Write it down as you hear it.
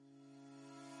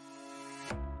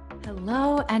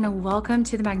Hello and welcome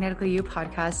to the Magnetically You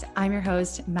podcast. I'm your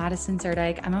host, Madison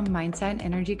Zerdike. I'm a mindset and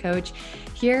energy coach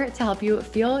here to help you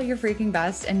feel your freaking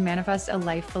best and manifest a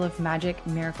life full of magic,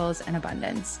 miracles, and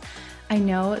abundance. I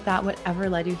know that whatever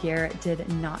led you here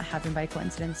did not happen by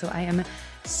coincidence. So I am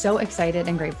so excited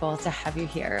and grateful to have you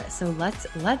here. So let's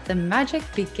let the magic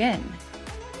begin.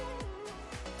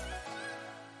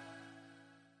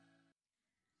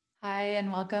 Hi,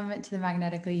 and welcome to the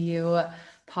Magnetically You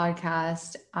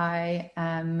podcast. I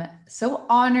am so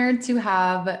honored to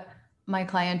have my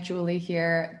client Julie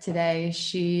here today.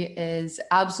 She is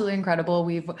absolutely incredible.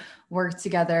 We've worked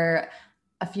together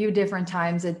a few different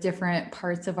times at different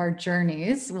parts of our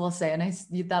journeys, we'll say,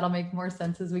 and that'll make more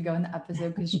sense as we go in the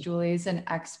episode because Julie's an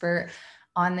expert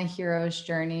on the hero's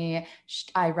journey.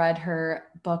 I read her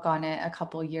book on it a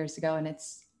couple years ago, and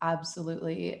it's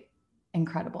absolutely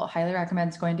incredible. Highly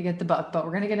recommend going to get the book, but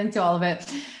we're going to get into all of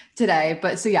it today.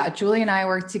 But so yeah, Julie and I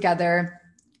worked together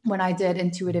when I did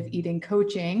intuitive eating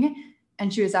coaching,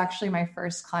 and she was actually my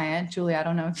first client. Julie, I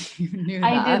don't know if you knew that.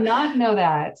 I did not know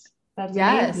that. That's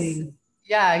amazing.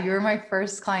 Yeah, you were my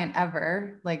first client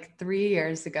ever, like 3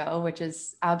 years ago, which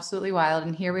is absolutely wild.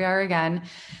 And here we are again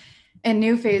in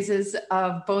new phases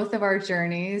of both of our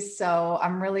journeys. So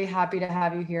I'm really happy to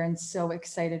have you here and so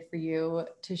excited for you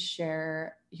to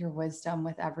share your wisdom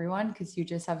with everyone, because you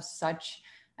just have such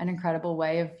an incredible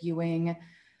way of viewing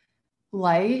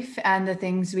life and the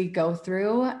things we go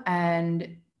through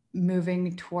and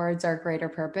moving towards our greater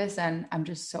purpose. And I'm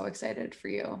just so excited for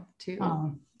you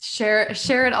to share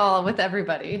it all with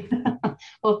everybody.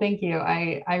 Well, thank you.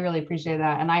 I really appreciate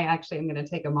that. And I actually am going to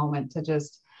take a moment to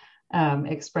just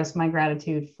express my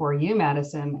gratitude for you,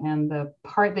 Madison, and the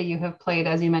part that you have played,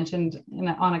 as you mentioned,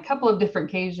 on a couple of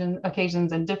different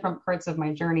occasions and different parts of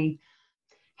my journey,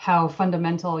 how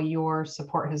fundamental your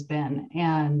support has been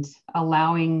and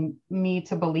allowing me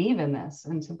to believe in this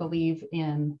and to believe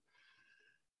in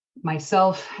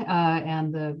myself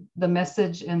and the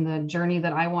message and the journey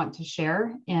that I want to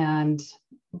share, and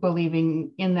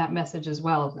believing in that message as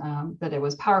well, that it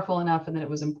was powerful enough and that it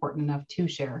was important enough to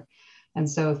share. And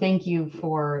so thank you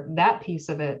for that piece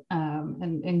of it,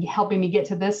 and helping me get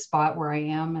to this spot where I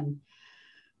am and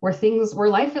where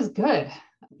life is good,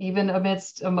 even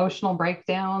amidst emotional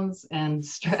breakdowns and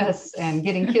stress and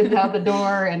getting kids out the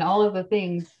door and all of the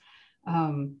things.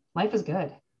 Life is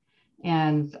good.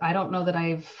 And I don't know that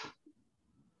I've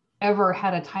ever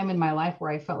had a time in my life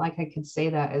where I felt like I could say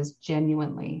that as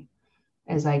genuinely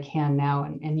as I can now.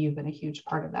 And you've been a huge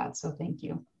part of that. So thank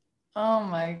you. Oh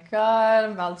my God,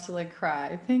 I'm about to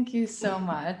cry. Thank you so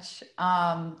much.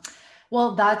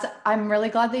 Well, I'm really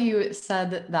glad that you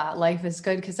said that life is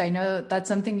good, because I know that's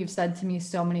something you've said to me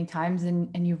so many times,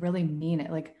 and you really mean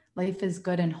it. Like, life is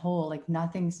good and whole, like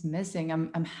nothing's missing.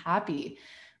 I'm happy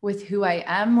with who I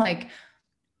am. Like,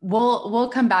 we'll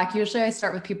come back. Usually I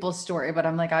start with people's story, but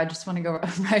I'm like, I just want to go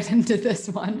right into this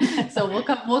one. So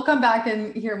we'll come back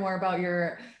and hear more about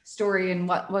your story and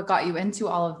what got you into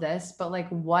all of this. But like,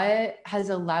 what has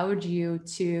allowed you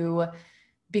to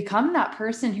become that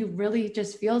person who really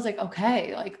just feels like,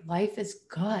 okay, like life is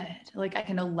good. Like I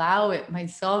can allow it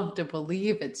myself to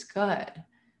believe it's good.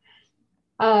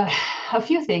 A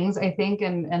few things, I think,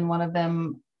 and one of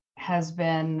them has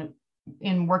been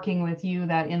in working with you,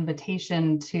 that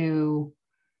invitation to,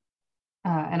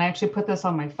 and I actually put this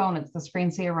on my phone. It's the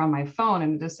screensaver on my phone,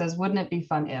 and it just says, wouldn't it be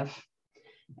fun if?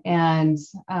 And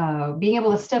being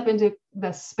able to step into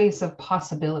the space of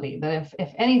possibility, that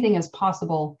if anything is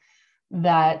possible,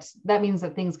 that means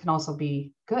that things can also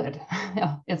be good.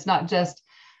 It's not just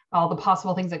all the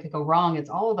possible things that could go wrong. It's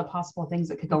all of the possible things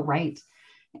that could go right.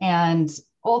 And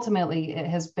ultimately, it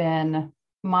has been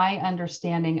my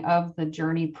understanding of the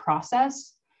journey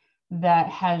process that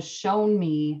has shown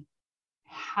me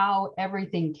how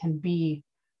everything can be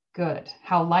good,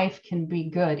 how life can be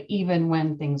good, even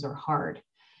when things are hard.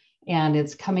 And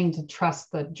it's coming to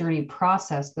trust the journey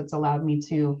process that's allowed me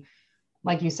to,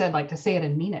 like you said, like to say it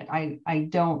and mean it. I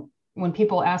don't, when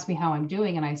people ask me how I'm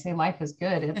doing and I say life is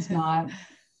good, it's not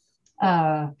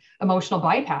emotional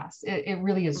bypass. It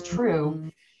really is true.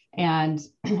 And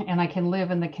I can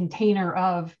live in the container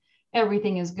of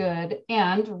everything is good,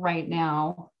 and right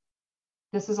now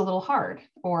this is a little hard,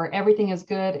 or everything is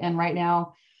good and right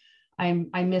now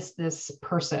I miss this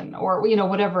person, or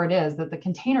whatever it is, that the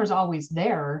container is always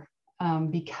there,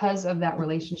 because of that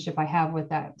relationship I have with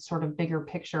that sort of bigger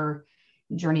picture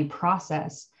journey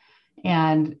process.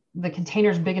 And the container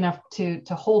is big enough to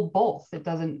hold both. It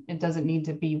doesn't need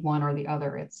to be one or the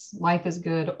other. It's life is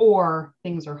good or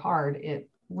things are hard. It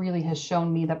really has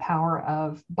shown me the power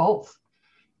of both.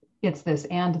 It's this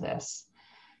and this.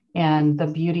 and the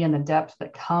beauty and the depth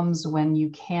that comes when you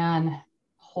can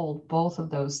hold both of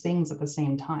those things at the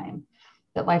same time,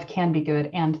 that life can be good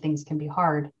and things can be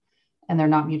hard, and they're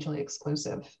not mutually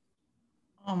exclusive.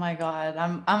 Oh my God.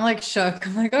 I'm like shook.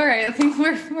 I'm like, all right, I think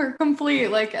we're complete.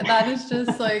 Like that is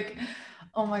just like,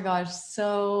 oh my gosh,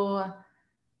 so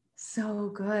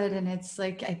good. And it's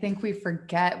like I think we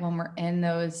forget when we're in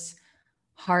those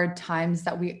hard times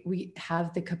that we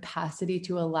have the capacity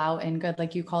to allow in good.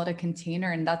 Like you call it a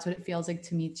container, and that's what it feels like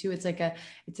to me too. It's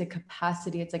a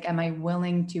capacity. It's like, am I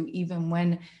willing to, even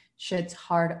when shit's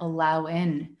hard, allow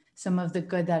in some of the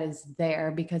good that is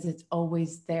there, because it's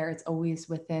always there. It's always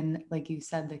within, like you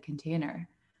said, the container.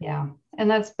 Yeah. And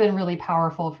that's been really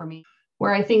powerful for me.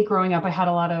 Where I think growing up, I had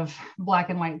a lot of black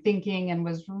and white thinking and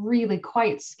was really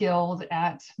quite skilled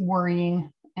at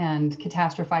worrying and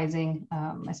catastrophizing.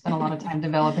 I spent a lot of time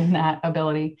developing that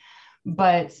ability,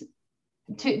 but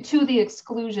to the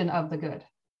exclusion of the good,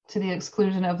 to the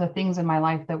exclusion of the things in my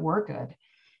life that were good.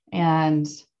 And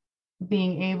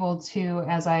being able to,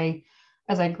 as I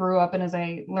grew up and as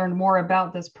I learned more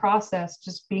about this process,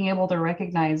 just being able to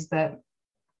recognize that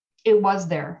it was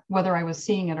there, whether I was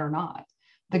seeing it or not.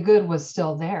 The good was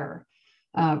still there.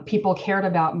 People cared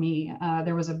about me.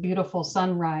 There was a beautiful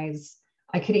sunrise.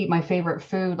 I could eat my favorite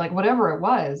food, like whatever it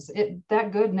was,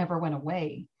 that good never went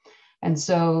away. And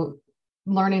so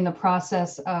learning the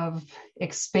process of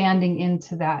expanding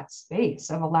into that space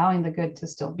of allowing the good to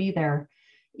still be there,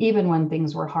 even when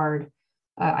things were hard,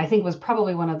 I think was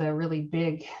probably one of the really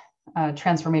big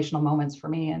transformational moments for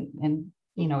me. And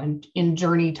you know, in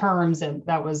journey terms, and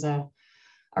that was a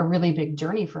really big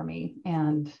journey for me,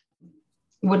 and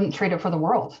wouldn't trade it for the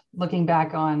world. Looking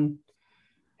back on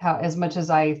how, as much as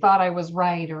I thought I was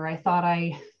right, or I thought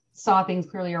I saw things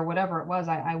clearly, or whatever it was,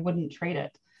 I wouldn't trade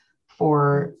it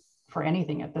for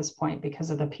anything at this point, because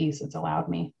of the peace it's allowed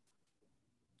me.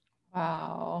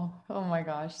 Wow. Oh my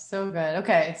gosh, so good.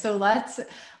 Okay, so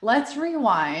let's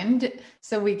rewind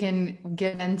so we can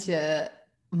get into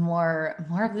more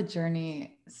of the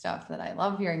journey stuff that I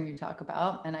love hearing you talk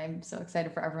about, and I'm so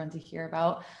excited for everyone to hear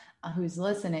about, who's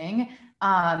listening.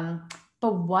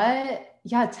 But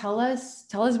yeah, tell us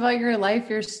about your life,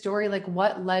 your story, like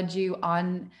what led you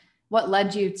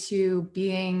to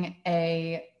being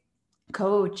a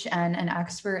coach and an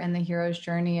expert in the hero's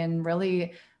journey, and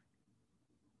really,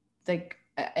 like,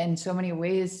 in so many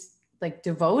ways, like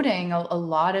devoting a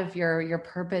lot of your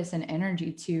purpose and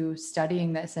energy to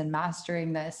studying this and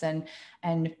mastering this, and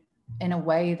in a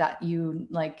way that you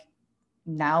like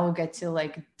now get to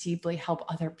like deeply help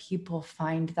other people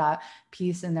find that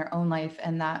peace in their own life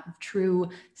and that true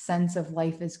sense of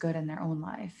life is good in their own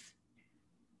life.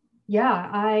 Yeah,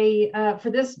 I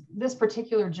for this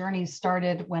particular journey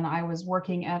started when I was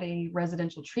working at a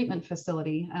residential treatment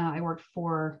facility. I worked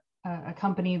for a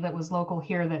company that was local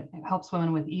here that helps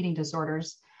women with eating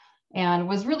disorders, and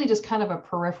was really just kind of a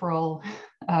peripheral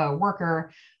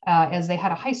worker, as they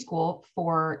had a high school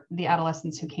for the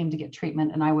adolescents who came to get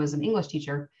treatment, and I was an English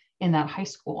teacher in that high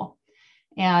school.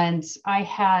 And I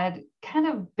had kind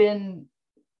of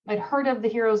I'd heard of the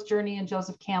hero's journey and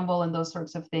Joseph Campbell and those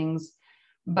sorts of things,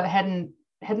 but had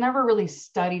never really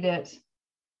studied it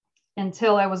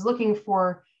until I was looking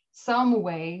for some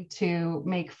way to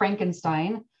make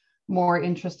Frankenstein more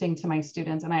interesting to my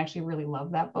students. And I actually really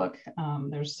love that book.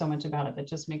 There's so much about it that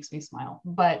just makes me smile.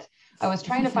 But I was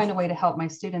trying to find a way to help my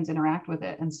students interact with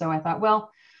it. And so I thought,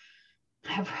 well,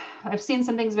 I've seen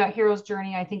some things about hero's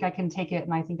journey. I think I can take it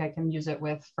and I think I can use it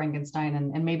with Frankenstein,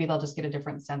 and maybe they'll just get a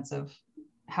different sense of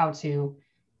how to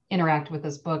interact with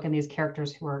this book and these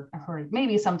characters who are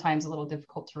maybe sometimes a little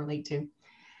difficult to relate to.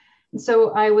 And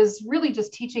so I was really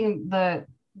just teaching the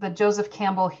Joseph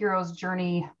Campbell hero's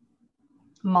journey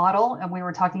model, and we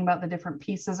were talking about the different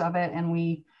pieces of it.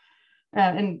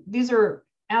 And these are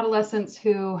adolescents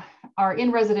who are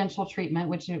in residential treatment,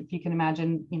 which, if you can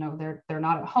imagine, you know, they're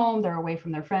not at home, they're away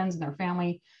from their friends and their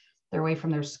family, they're away from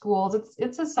their schools.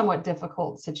 It's a somewhat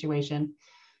difficult situation,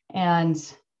 and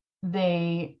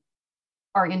they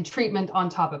are in treatment on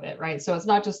top of it, right? So it's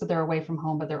not just that they're away from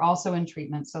home, but they're also in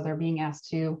treatment. So they're being asked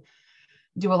to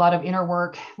do a lot of inner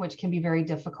work, which can be very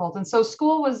difficult. And so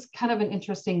school was kind of an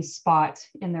interesting spot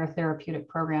in their therapeutic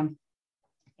program.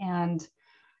 And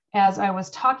as I was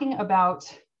talking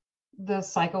about the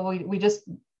cycle, we just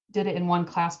did it in one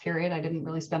class period. I didn't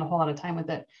really spend a whole lot of time with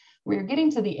it. We were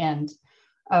getting to the end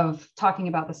of talking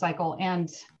about the cycle, and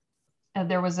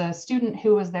there was a student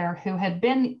who was there who had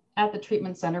been at the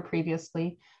treatment center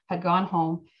previously, had gone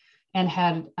home, and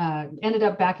had ended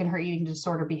up back in her eating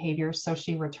disorder behaviors. So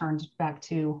she returned back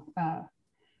to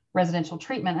residential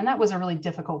treatment. And that was a really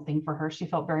difficult thing for her. She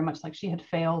felt very much like she had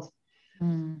failed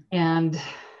and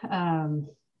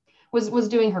was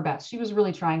doing her best. She was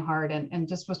really trying hard and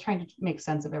just was trying to make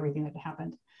sense of everything that had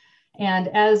happened. And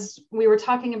as we were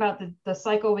talking about the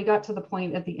cycle, we got to the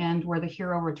point at the end where the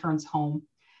hero returns home.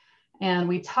 And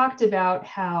we talked about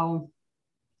how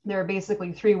there are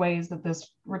basically 3 ways that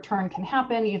this return can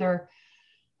happen. Either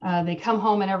they come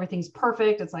home and everything's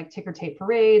perfect, it's like ticker tape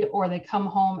parade, or they come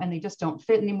home and they just don't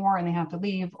fit anymore and they have to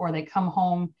leave, or they come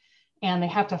home and they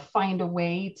have to find a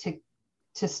way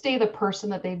to stay the person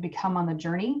that they've become on the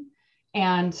journey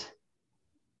and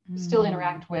still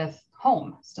interact with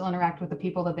home, still interact with the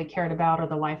people that they cared about or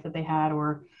the life that they had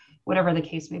or whatever the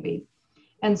case may be.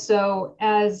 And so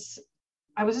as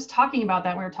I was just talking about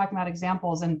that, we were talking about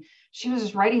examples, and she was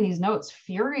just writing these notes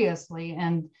furiously,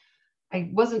 and I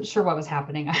wasn't sure what was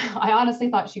happening. I honestly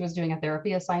thought she was doing a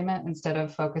therapy assignment instead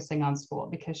of focusing on school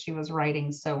because she was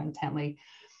writing so intently.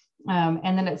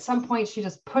 And then at some point she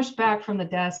just pushed back from the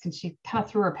desk and she kind of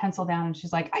threw her pencil down and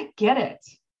she's like, I get it.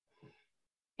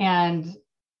 And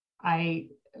I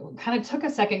kind of took a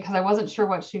second because I wasn't sure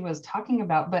what she was talking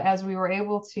about. But as we were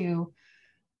able to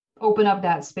open up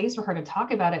that space for her to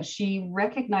talk about it, she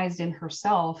recognized in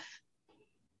herself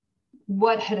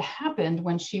what had happened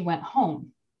when she went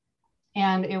home.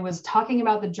 And it was talking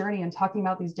about the journey and talking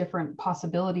about these different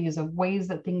possibilities of ways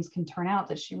that things can turn out,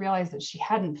 that she realized that she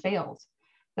hadn't failed.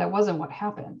 That wasn't what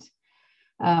happened.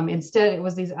 Instead, it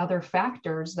was these other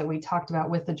factors that we talked about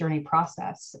with the journey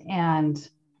process. And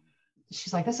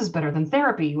she's like, this is better than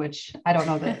therapy, which I don't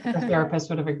know that the therapist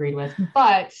would have agreed with,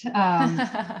 but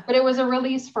it was a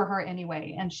release for her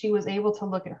anyway. And she was able to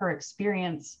look at her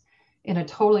experience in a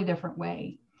totally different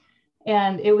way.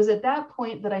 And it was at that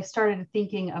point that I started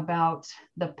thinking about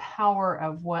the power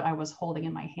of what I was holding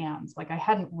in my hands. Like I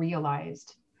hadn't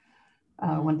realized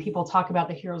when people talk about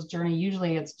the hero's journey,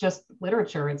 usually it's just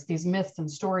literature. It's these myths and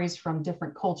stories from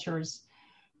different cultures,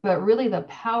 but really the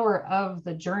power of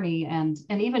the journey. And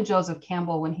even Joseph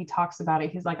Campbell, when he talks about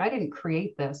it, he's like, I didn't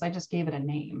create this. I just gave it a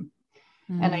name.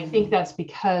 And I think that's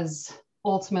because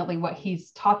ultimately what he's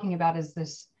talking about is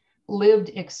this lived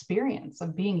experience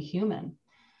of being human.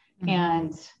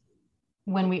 And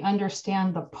when we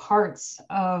understand the parts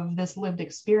of this lived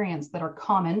experience that are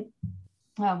common,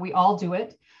 we all do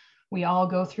it. We all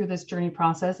go through this journey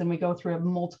process and we go through it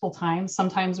multiple times.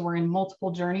 Sometimes we're in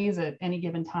multiple journeys at any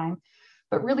given time,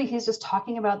 but really he's just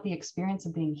talking about the experience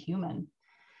of being human.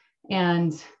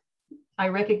 And I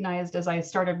recognized as I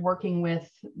started working with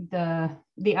the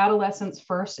adolescents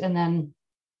first, and then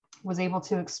was able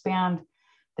to expand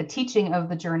the teaching of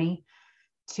the journey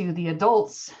to the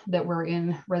adults that were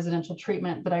in residential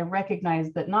treatment, that I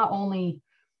recognized that not only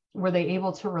were they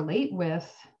able to relate with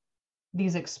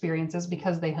these experiences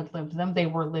because they had lived them, they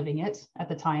were living it at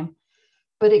the time,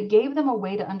 but it gave them a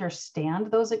way to understand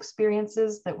those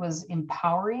experiences that was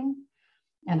empowering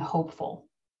and hopeful.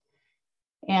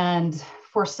 And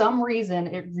for some reason,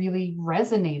 it really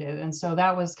resonated. And so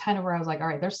that was kind of where I was like, all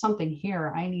right, there's something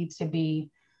here. I need to be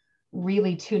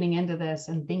really tuning into this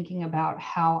and thinking about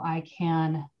how I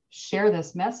can share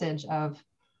this message of,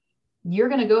 you're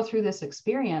going to go through this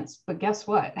experience, but guess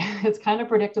what? It's kind of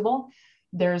predictable.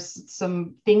 There's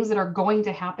some things that are going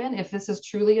to happen. If this is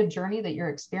truly a journey that you're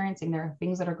experiencing, there are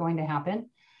things that are going to happen.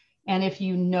 And if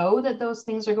you know that those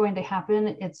things are going to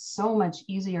happen, it's so much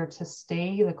easier to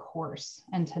stay the course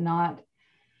and to not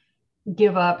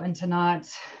give up and to not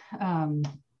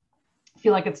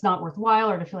feel like it's not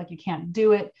worthwhile or to feel like you can't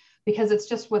do it, because it's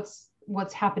just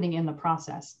what's happening in the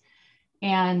process.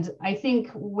 And I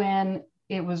think when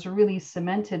it was really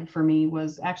cemented for me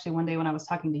was actually one day when I was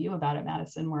talking to you about it,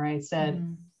 Madison, where I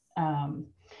said,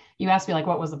 you asked me like,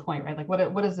 what was the point, right? Like,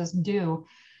 what does this do?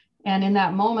 And in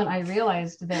that moment, I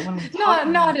realized that when we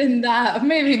not in that,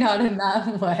 maybe not in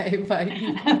that way, but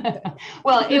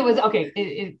well, it was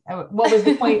okay. What was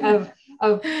the point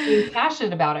of being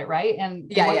passionate about it, right? And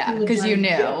yeah, because you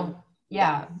knew,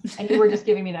 yeah, and you were just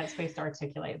giving me that space to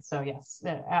articulate. So yes,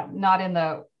 not in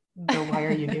the why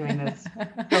are you doing this?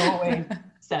 Go away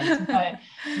sense, but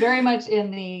very much in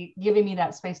the giving me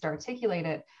that space to articulate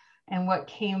it. And what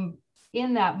came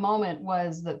in that moment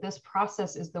was that this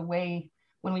process is the way,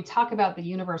 when we talk about the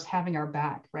universe having our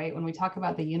back, right? When we talk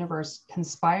about the universe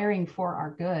conspiring for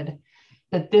our good,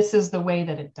 that this is the way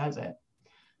that it does it.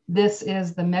 This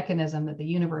is the mechanism that the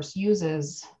universe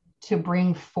uses to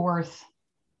bring forth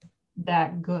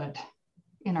that good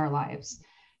in our lives.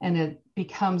 And it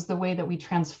becomes the way that we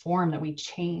transform, that we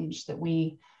change, that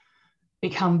we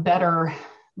become better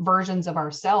versions of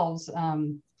ourselves.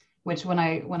 Which when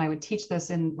I would teach this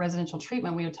in residential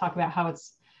treatment, we would talk about how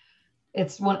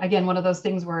it's one of those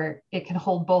things where it can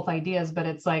hold both ideas, but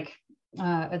it's like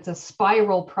it's a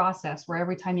spiral process where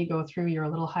every time you go through, you're a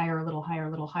little higher, a little higher,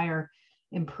 a little higher,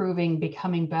 improving,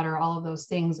 becoming better, all of those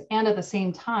things. And at the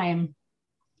same time,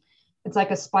 it's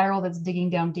like a spiral that's digging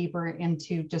down deeper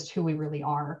into just who we really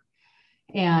are.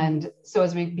 And so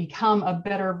as we become a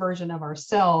better version of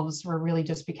ourselves, we're really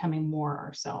just becoming more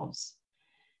ourselves.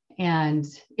 And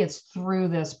it's through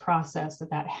this process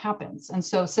that happens. And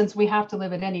so since we have to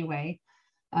live it anyway,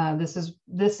 this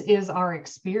is our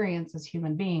experience as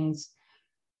human beings.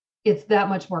 It's that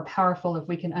much more powerful if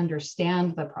we can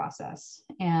understand the process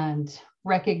and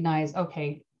recognize,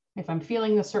 okay, if I'm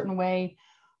feeling a certain way,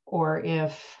 or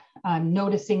if I'm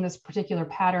noticing this particular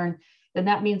pattern, then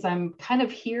that means I'm kind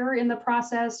of here in the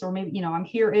process, or maybe, I'm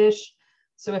here-ish.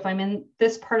 So if I'm in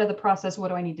this part of the process, what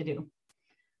do I need to do?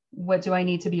 What do I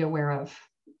need to be aware of?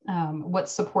 What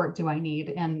support do I need?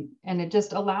 And it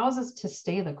just allows us to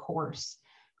stay the course,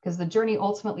 because the journey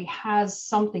ultimately has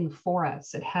something for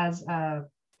us. It has a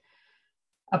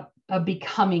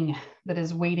becoming that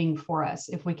is waiting for us.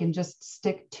 If we can just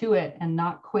stick to it and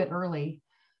not quit early,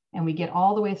 and we get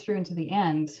all the way through into the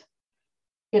end,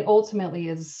 it ultimately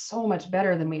is so much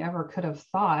better than we ever could have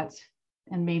thought.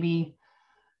 And maybe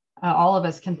all of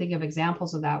us can think of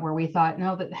examples of that, where we thought,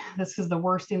 no, that this is the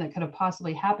worst thing that could have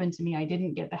possibly happened to me. I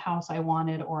didn't get the house I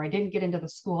wanted, or I didn't get into the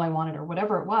school I wanted, or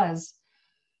whatever it was.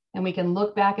 And we can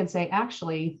look back and say,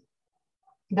 actually,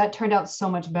 that turned out so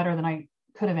much better than I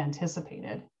could have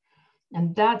anticipated.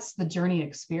 And that's the journey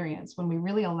experience. When we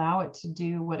really allow it to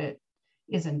do what it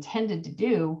is intended to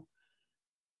do,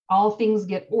 all things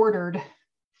get ordered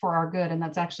for our good. And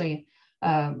that's actually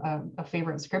a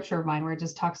favorite scripture of mine, where it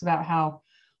just talks about how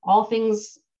all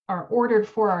things are ordered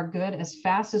for our good as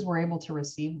fast as we're able to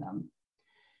receive them.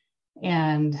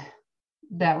 And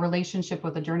that relationship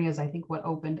with the journey is, I think, what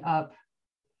opened up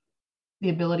the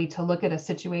ability to look at a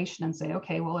situation and say,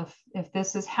 okay, well, if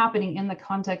this is happening in the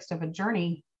context of a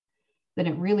journey, then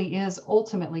it really is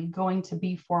ultimately going to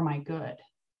be for my good.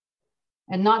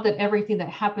 And not that everything that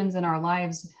happens in our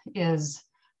lives is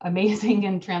amazing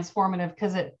and transformative,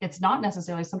 because it's not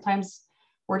necessarily. Sometimes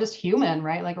we're just human,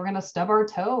 right? Like, we're going to stub our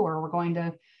toe, or we're going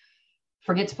to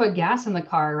forget to put gas in the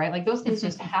car, right? Like, those things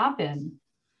just happen.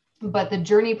 But the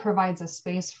journey provides a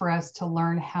space for us to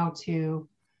learn how to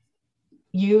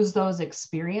use those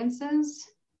experiences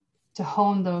to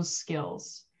hone those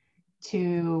skills.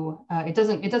 It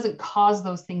doesn't cause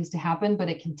those things to happen, but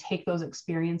it can take those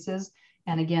experiences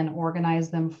and, again,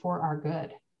 organize them for our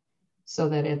good, so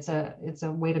that it's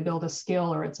a way to build a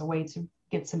skill, or it's a way to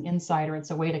get some insight, or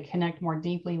it's a way to connect more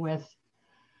deeply with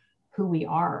who we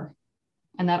are.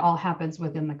 And that all happens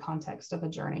within the context of a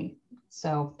journey.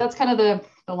 So that's kind of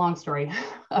the long story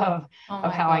of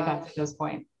how I got to this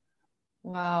point.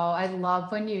 Wow. I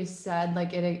love when you said,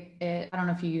 like, it, I don't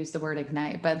know if you used the word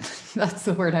ignite, but that's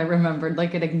the word I remembered.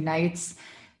 Like, it ignites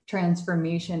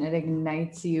transformation. It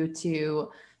ignites you to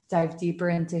dive deeper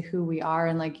into who we are.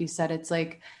 And like you said, it's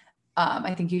like,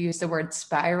 I think you used the word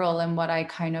spiral, and what I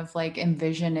kind of like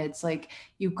envision, it's like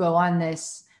you go on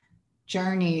this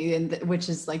journey, which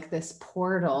is like this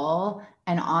portal,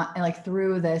 and like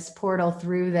through this portal,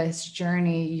 through this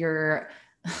journey, you're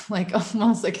like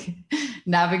almost like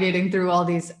navigating through all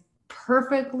these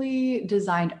perfectly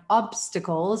designed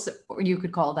obstacles, or you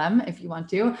could call them if you want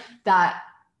to, that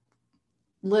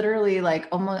literally, like,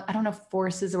 almost, I don't know if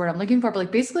force is the word I'm looking for, but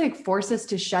like basically like force us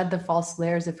to shed the false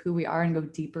layers of who we are and go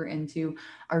deeper into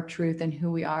our truth and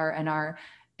who we are and our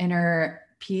inner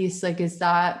peace. Like, is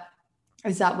that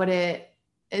what it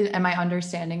is? Am I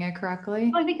understanding it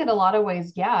correctly? I think in a lot of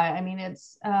ways, yeah. I mean,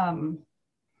 it's an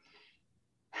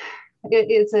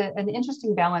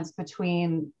interesting balance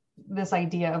between this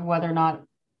idea of whether or not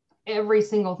every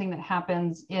single thing that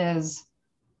happens is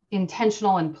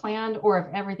intentional and planned, or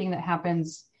if everything that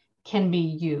happens can be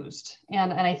used.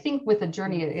 And I think with the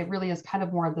journey, it really is kind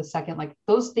of more of the second, like,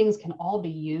 those things can all be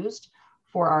used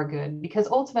for our good, because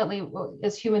ultimately,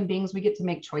 as human beings, we get to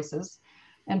make choices,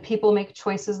 and people make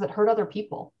choices that hurt other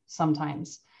people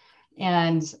sometimes.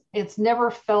 And it's never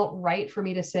felt right for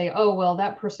me to say, oh, well,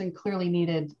 that person clearly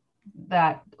needed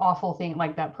that awful thing,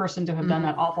 like that person to have done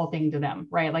that awful thing to them,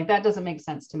 right? Like, that doesn't make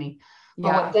sense to me.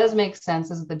 But what does make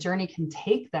sense is that the journey can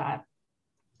take that,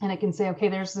 and it can say, okay,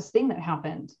 there's this thing that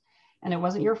happened, and it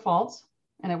wasn't your fault,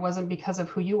 and it wasn't because of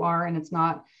who you are, and it's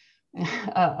not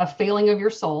a failing of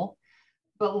your soul,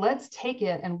 but let's take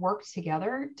it and work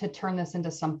together to turn this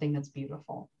into something that's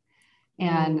beautiful.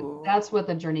 And that's what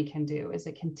the journey can do, is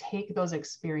it can take those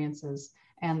experiences,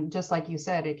 and just like you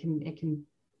said, it can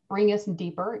bring us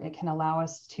deeper. It can allow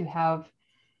us to have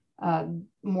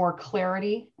more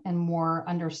clarity and more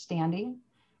understanding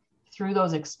through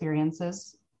those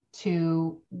experiences.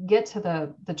 to get to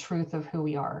the truth of who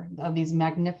we are, of these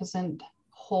magnificent,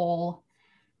 whole,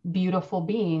 beautiful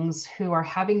beings who are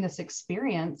having this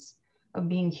experience of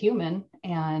being human.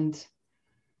 And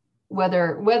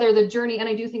whether the journey, and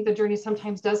I do think the journey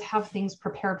sometimes does have things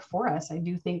prepared for us. I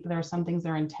do think there are some things that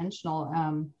are intentional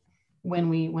when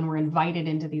we're invited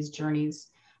into these journeys,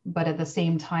 but at the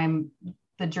same time,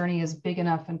 the journey is big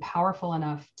enough and powerful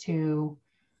enough to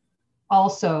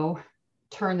also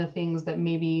turn the things that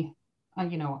maybe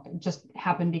just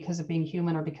happen because of being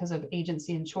human or because of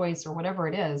agency and choice or whatever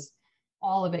it is.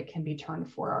 All of it can be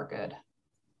turned for our good.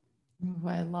 Ooh,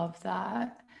 I love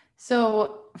that.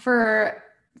 So for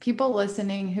people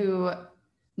listening who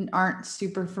aren't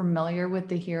super familiar with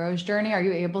the hero's journey, are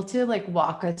you able to like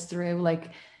walk us through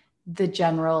like the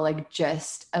general like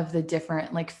gist of the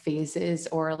different like phases,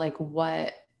 or like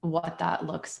what that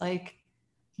looks like?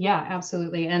 Yeah,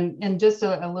 absolutely. And just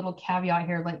a little caveat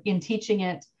here, like in teaching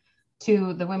it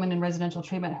to the women in residential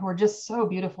treatment who are just so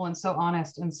beautiful and so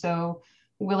honest and so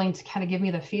willing to kind of give me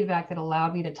the feedback that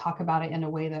allowed me to talk about it in a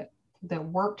way that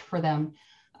worked for them.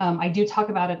 I do talk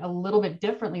about it a little bit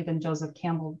differently than Joseph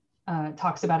Campbell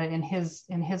talks about it in his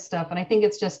stuff. And I think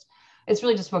it's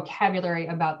really just vocabulary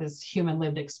about this human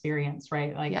lived experience,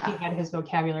 right? Like he had his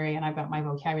vocabulary and I've got my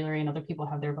vocabulary and other people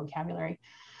have their vocabulary.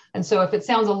 And so if it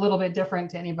sounds a little bit different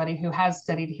to anybody who has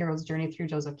studied Hero's Journey through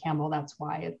Joseph Campbell, that's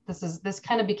why this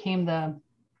kind of became the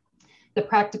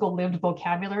practical lived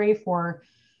vocabulary for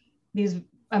these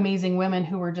amazing women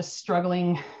who were just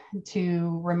struggling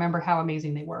to remember how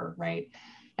amazing they were, right?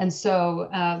 And so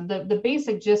the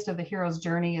basic gist of the hero's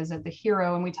journey is that the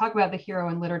hero, and we talk about the hero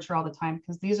in literature all the time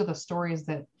because these are the stories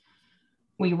that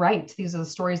we write. These are the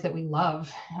stories that we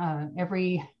love.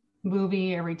 Every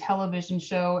movie, every television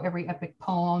show, every epic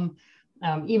poem,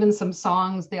 even some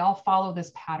songs, they all follow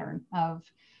this pattern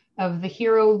of the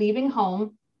hero leaving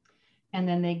home, and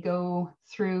then they go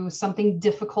through something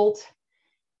difficult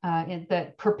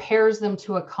that prepares them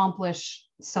to accomplish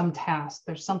some task.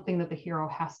 There's something that the hero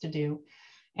has to do.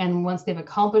 And once they've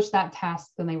accomplished that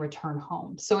task, then they return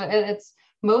home. So it's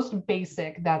most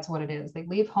basic, that's what it is. They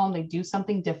leave home, they do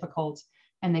something difficult,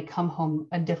 and they come home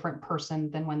a different person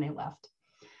than when they left.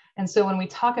 And so when we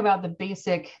talk about the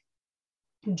basic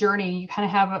journey, you kind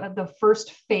of have the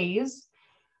first phase,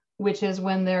 which is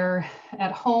when they're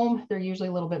at home, they're usually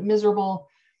a little bit miserable.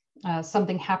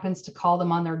 Something happens to call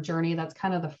them on their journey. That's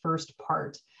kind of the first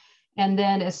part. And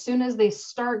then as soon as they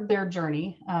start their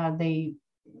journey,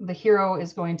 the hero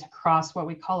is going to cross what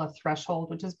we call a threshold,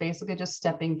 which is basically just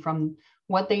stepping from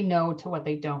what they know to what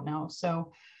they don't know.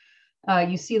 So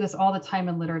you see this all the time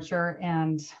in literature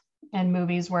and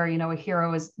movies where, a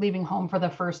hero is leaving home for the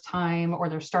first time, or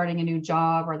they're starting a new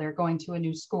job, or they're going to a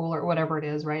new school, or whatever it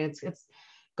is, right? It's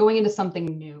going into something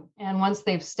new. And once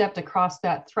they've stepped across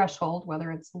that threshold, whether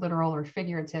it's literal or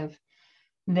figurative,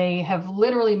 they have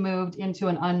literally moved into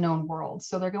an unknown world.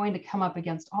 So they're going to come up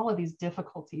against all of these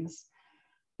difficulties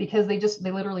because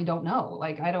they literally don't know.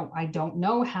 Like, I don't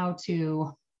know how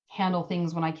to handle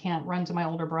things when I can't run to my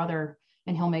older brother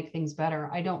and he'll make things better.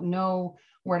 I don't know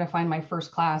where to find my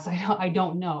first class. I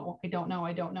don't know.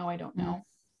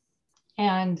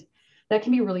 And that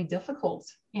can be really difficult.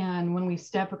 And when we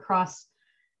step across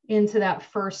into that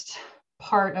first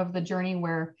part of the journey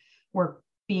where we're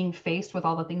being faced with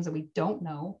all the things that we don't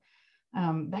know,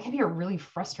 that can be a really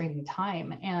frustrating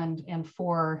time. And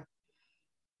for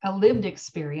a lived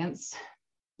experience,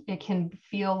 it can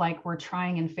feel like we're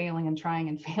trying and failing and trying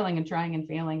and failing and trying and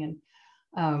failing.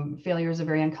 And failure is a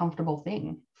very uncomfortable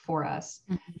thing for us.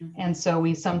 Mm-hmm. And so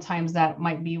we sometimes, that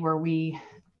might be where we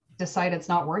decide it's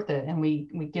not worth it. And we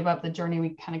give up the journey. We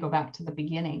kind of go back to the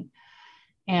beginning.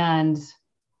 And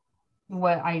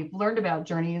what I learned about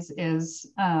journeys is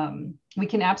we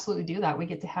can absolutely do that. We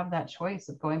get to have that choice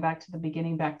of going back to the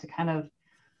beginning, back to kind of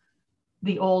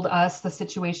the old us, the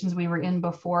situations we were in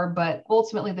before. But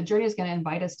ultimately, the journey is going to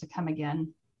invite us to come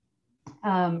again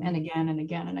and again and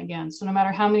again and again. So no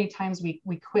matter how many times we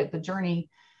quit the journey,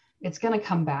 it's going to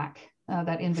come back.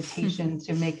 That invitation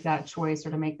to make that choice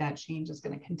or to make that change is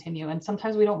going to continue. And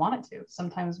sometimes we don't want it to.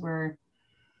 Sometimes we're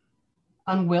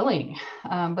unwilling,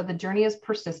 but the journey is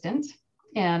persistent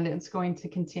and it's going to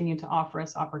continue to offer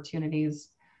us opportunities,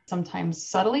 sometimes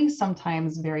subtly,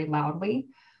 sometimes very loudly,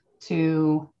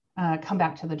 to come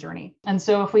back to the journey. And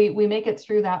so if we make it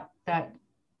through that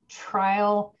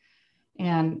trial,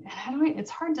 and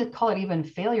it's hard to call it even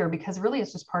failure, because really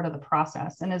it's just part of the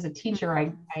process. And as a teacher,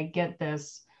 I get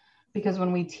this, because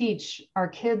when we teach our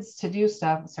kids to do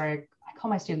stuff, I call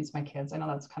my students my kids. I know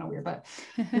that's kind of weird, but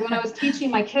when I was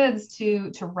teaching my kids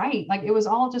to write, like it was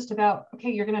all just about, okay,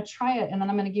 you're going to try it. And then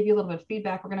I'm going to give you a little bit of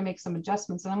feedback. We're going to make some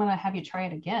adjustments and I'm going to have you try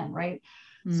it again. Right.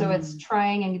 So it's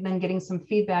trying and then getting some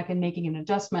feedback and making an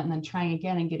adjustment and then trying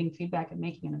again and getting feedback and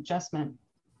making an adjustment.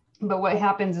 But what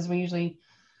happens is we usually,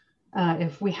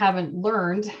 if we haven't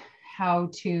learned how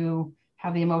to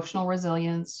have the emotional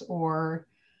resilience or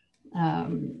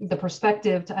the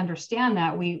perspective to understand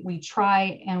that, we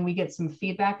try and we get some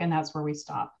feedback and that's where we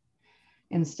stop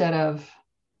instead of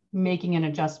making an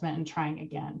adjustment and trying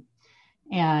again.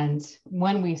 And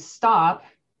when we stop,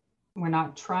 we're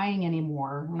not trying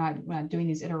anymore. We're not doing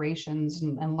these iterations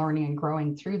and learning and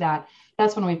growing through that.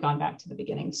 That's when we've gone back to the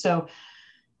beginning. So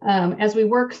as we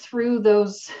work through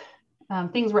those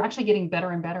things, we're actually getting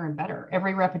better and better and better.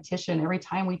 Every repetition, every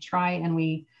time we try and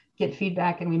we get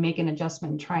feedback and we make an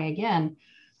adjustment and try again,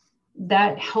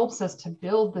 that helps us to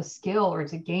build the skill or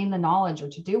to gain the knowledge or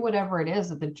to do whatever it is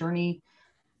that the journey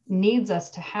needs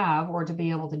us to have or to be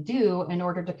able to do in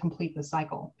order to complete the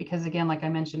cycle. Because again, like I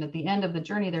mentioned, at the end of the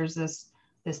journey, there's this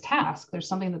task, there's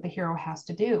something that the hero has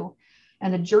to do.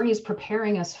 And the journey is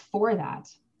preparing us for that.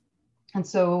 And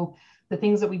so the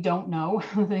things that we don't know,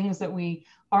 the things that we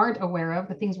aren't aware of,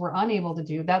 the things we're unable to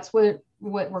do, that's what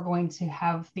we're going to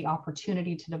have the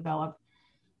opportunity to develop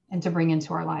and to bring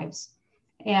into our lives.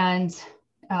 And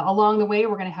along the way,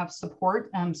 we're going to have support.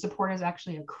 Support is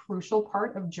actually a crucial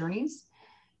part of journeys.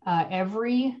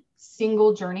 Every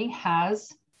single journey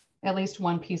has at least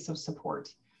one piece of support.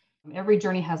 Every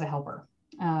journey has a helper.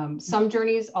 Some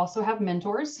journeys also have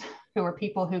mentors who are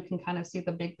people who can kind of see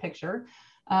the big picture.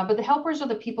 But the helpers are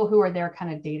the people who are there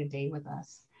kind of day to day with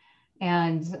us.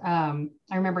 And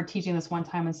I remember teaching this one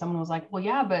time and someone was like, well,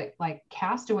 yeah, but like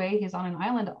Castaway, he's on an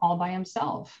island all by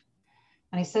himself.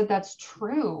 And I said, that's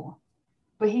true,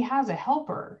 but he has a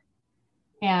helper.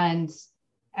 And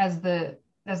as the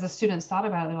students thought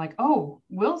about it, they're like, oh,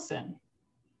 Wilson.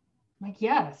 I'm like,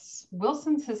 yes,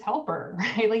 Wilson's his helper,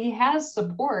 right? Like he has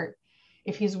support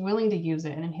if he's willing to use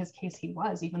it. And in his case, he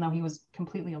was, even though he was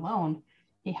completely alone,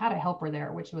 he had a helper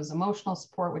there, which was emotional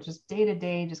support, which is day to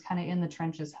day, just kind of in the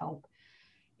trenches help.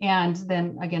 And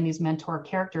then again, these mentor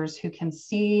characters who can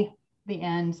see the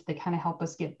end, they kind of help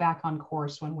us get back on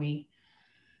course when we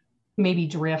maybe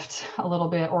drift a little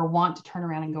bit or want to turn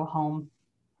around and go home.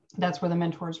 That's where the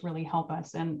mentors really help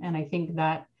us. And I think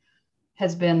that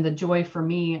has been the joy for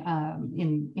me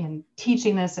in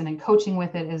teaching this and in coaching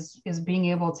with it is being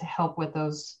able to help with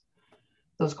those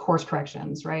course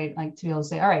corrections, right? Like to be able to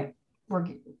say, all right,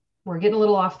 we're getting a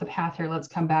little off the path here. Let's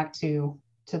come back to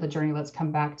the journey. Let's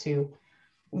come back to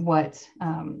what's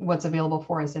available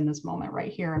for us in this moment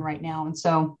right here and right now. And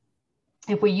so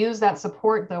if we use that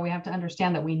support, though, we have to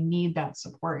understand that we need that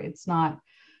support. It's kind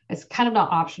of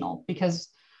not optional, because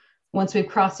once we've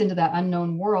crossed into that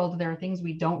unknown world, there are things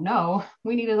we don't know.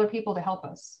 We need other people to help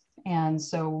us. And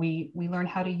so we learn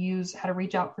how to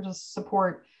reach out for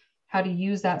support, how to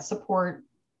use that support,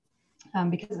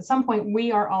 because at some point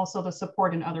we are also the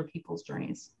support in other people's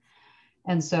journeys.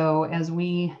 And so as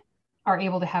we are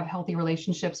able to have healthy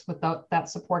relationships with that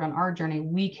support on our journey,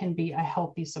 we can be a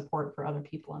healthy support for other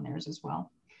people in theirs as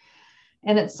well.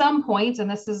 And at some point, and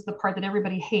this is the part that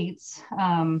everybody hates,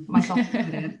 myself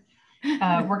included,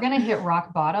 we're going to hit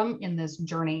rock bottom in this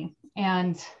journey.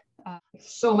 And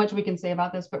so much we can say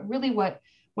about this, but really when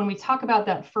we talk about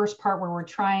that first part where we're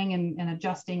trying and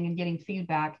adjusting and getting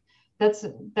feedback,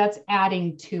 that's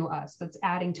adding to us, that's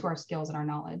adding to our skills and our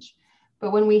knowledge.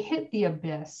 But when we hit the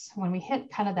abyss, when we hit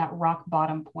kind of that rock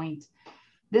bottom point,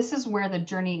 this is where the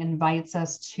journey invites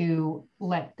us to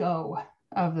let go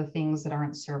of the things that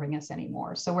aren't serving us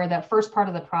anymore. So where that first part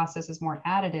of the process is more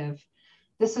additive,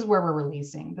 this is where we're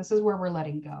releasing. This is where we're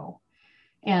letting go.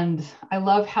 And I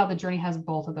love how the journey has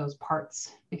both of those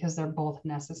parts because they're both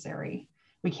necessary.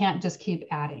 We can't just keep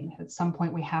adding. At some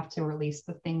point, we have to release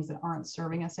the things that aren't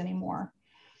serving us anymore.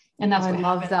 And that's I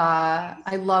love that.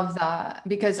 I love that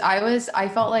because I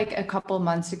felt like a couple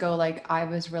months ago, like I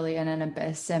was really in an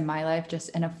abyss in my life, just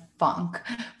in a funk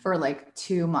for like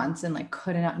 2 months and like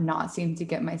couldn't not seem to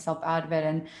get myself out of it.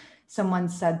 And someone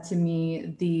said to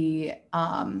me,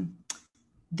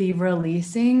 the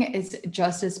releasing is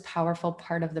just as powerful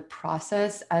part of the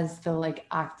process as the like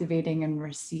activating and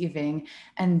receiving.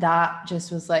 And that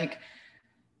just was like,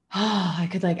 oh, I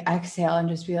could like exhale and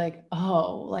just be like,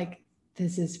 oh, like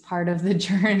this is part of the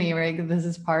journey, right? This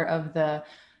is part of the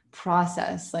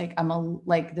process. Like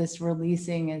like this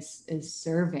releasing is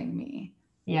serving me.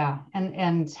 Yeah.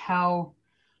 And how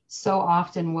so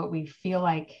often what we feel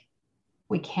like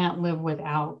we can't live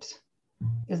without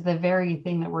is the very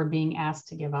thing that we're being asked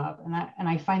to give up. And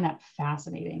I find that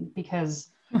fascinating because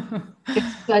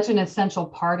it's such an essential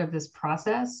part of this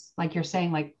process. Like you're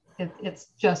saying, like it's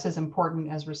just as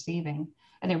important as receiving,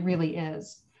 and it really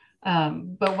is.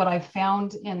 But what I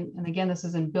found and again, this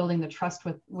is in building the trust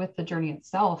with the journey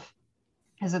itself,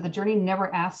 is that the journey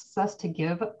never asks us to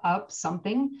give up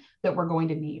something that we're going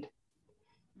to need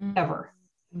ever.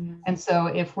 And so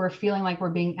if we're feeling like we're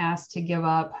being asked to give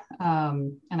up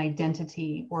an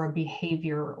identity or a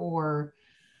behavior or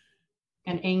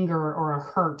an anger or a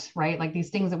hurt, right? Like these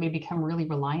things that we become really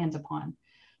reliant upon,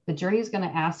 the journey is going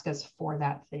to ask us for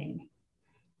that thing,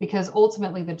 because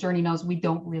ultimately the journey knows we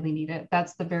don't really need it.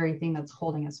 That's the very thing that's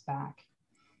holding us back.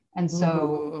 And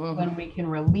so when we can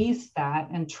release that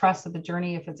and trust that the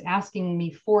journey, if it's asking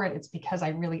me for it, it's because I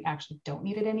really actually don't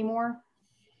need it anymore,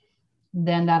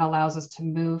 then that allows us to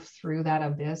move through that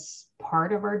abyss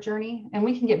part of our journey. And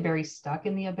we can get very stuck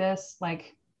in the abyss,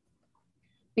 like,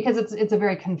 because it's a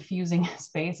very confusing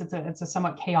space. It's a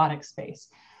somewhat chaotic space,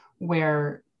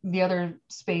 where the other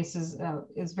space is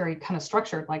very kind of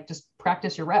structured, like just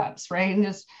practice your reps, right? And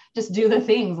just do the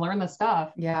things, learn the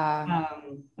stuff. Yeah.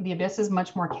 The abyss is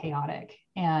much more chaotic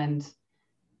and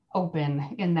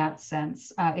open in that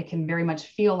sense. It can very much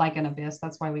feel like an abyss.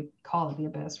 That's why we call it the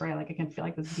abyss, right? Like it can feel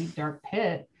like this deep, dark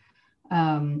pit.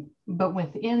 But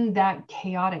within that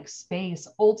chaotic space,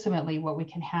 ultimately what we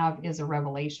can have is a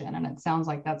revelation. And it sounds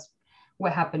like that's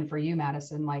what happened for you,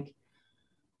 Madison. Like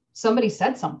somebody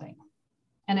said something,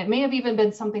 and it may have even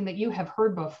been something that you have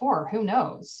heard before, who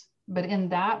knows? But in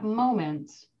that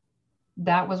moment,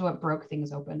 that was what broke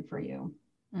things open for you.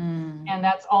 And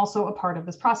that's also a part of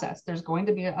this process. There's going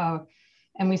to be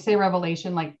and we say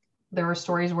revelation, like there are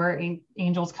stories where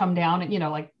angels come down and,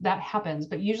 like that happens,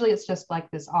 but usually it's just like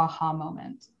this aha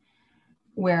moment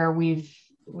where we've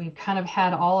kind of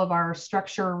had all of our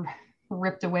structure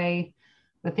ripped away.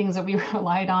 The things that we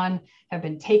relied on have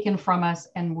been taken from us,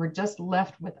 and we're just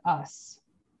left with us.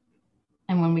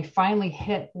 And when we finally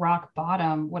hit rock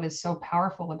bottom, what is so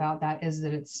powerful about that is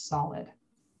that it's solid.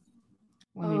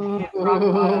 When we've hit rock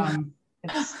bottom,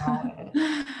 it's solid.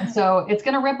 And so it's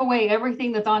going to rip away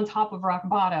everything that's on top of rock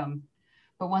bottom.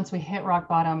 But once we hit rock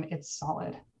bottom, it's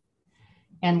solid.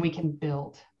 And we can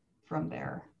build from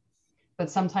there. But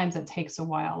sometimes it takes a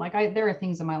while. Like there are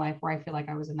things in my life where I feel like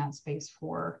I was in that space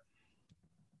for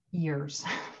years,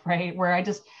 right? Where I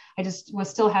just was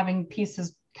still having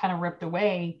pieces kind of ripped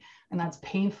away, and that's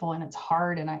painful and it's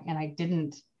hard. And I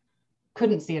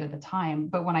couldn't see it at the time.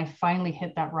 But when I finally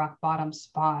hit that rock bottom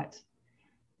spot,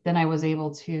 then I was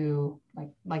able to,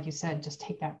 like you said, just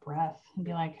take that breath and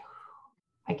be like,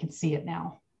 I can see it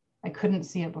now. I couldn't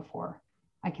see it before.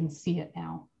 I can see it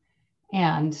now.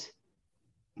 And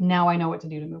now I know what to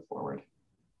do to move forward.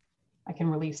 I can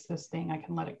release this thing. I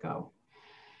can let it go.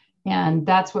 And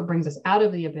that's what brings us out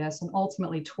of the abyss and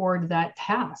ultimately toward that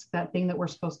task, that thing that we're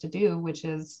supposed to do, which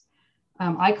is,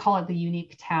 I call it the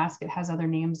unique task. It has other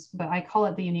names, but I call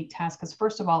it the unique task because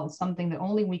first of all, it's something that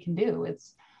only we can do.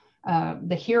 It's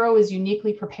the hero is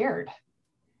uniquely prepared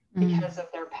because of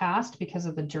their past, because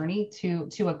of the journey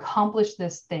to accomplish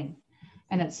this thing.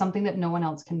 And it's something that no one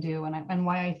else can do. And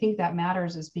why I think that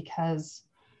matters is because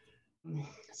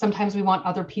sometimes we want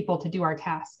other people to do our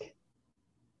task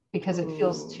because it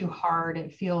feels too hard.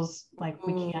 It feels like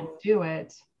we can't do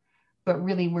it, but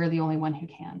really we're the only one who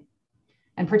can.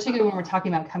 And particularly when we're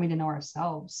talking about coming to know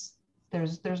ourselves,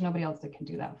 there's nobody else that can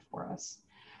do that for us.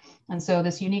 And so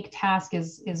this unique task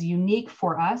is unique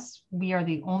for us. We are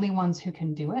the only ones who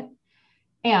can do it.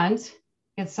 And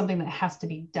it's something that has to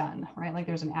be done, right? Like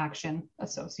there's an action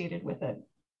associated with it.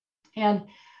 And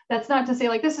that's not to say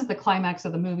like this is the climax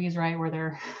of the movies, right? Where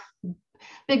they're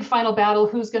big final battle,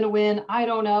 who's going to win? I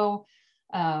don't know.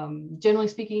 Generally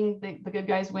speaking, the good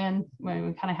guys win. We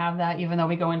kind of have that, even though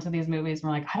we go into these movies and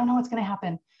we're like, I don't know what's going to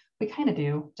happen. We kind of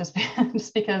do, just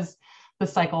because the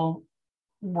cycle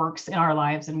works in our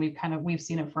lives and we've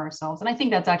seen it for ourselves. And I think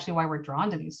that's actually why we're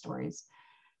drawn to these stories,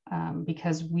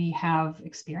 because we have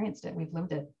experienced it, we've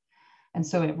lived it. And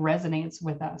so it resonates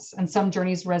with us. And some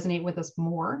journeys resonate with us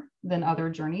more than other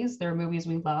journeys. There are movies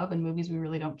we love and movies we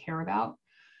really don't care about.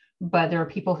 But there are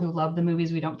people who love the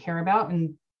movies we don't care about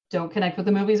and don't connect with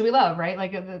the movies we love, right?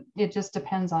 Like it just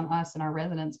depends on us and our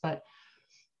resonance. But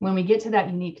when we get to that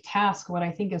unique task, what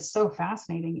I think is so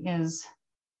fascinating is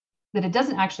that it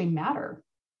doesn't actually matter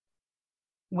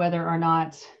whether or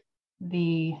not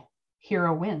the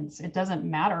hero wins. It doesn't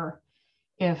matter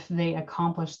if they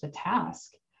accomplish the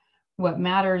task. What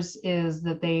matters is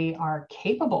that they are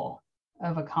capable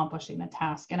of accomplishing the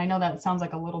task. And I know that sounds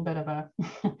like a little bit of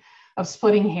of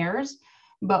splitting hairs,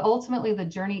 But ultimately, the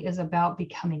journey is about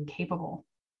becoming capable.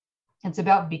 It's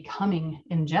about becoming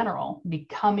in general,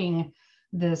 becoming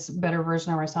this better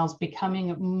version of ourselves,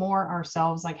 becoming more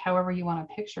ourselves, like however you want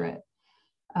to picture it.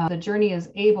 The journey is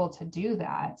able to do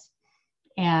that.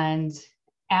 And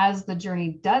as the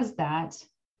journey does that,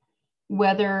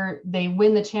 whether they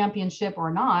win the championship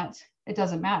or not, it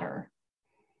doesn't matter,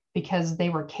 because they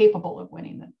were capable of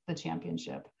winning the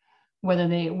championship.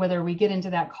 Whether we get into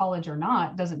that college or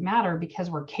not doesn't matter, because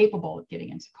we're capable of getting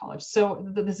into college. So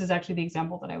this is actually the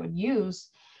example that I would use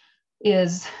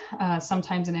is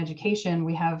sometimes in education,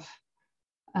 we have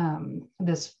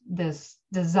this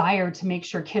desire to make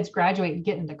sure kids graduate and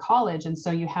get into college. And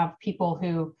so you have people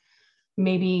who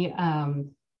maybe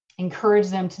encourage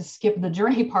them to skip the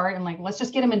journey part and like, let's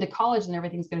just get them into college and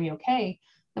everything's going to be okay.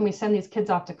 Then we send these kids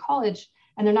off to college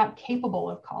and they're not capable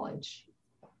of college.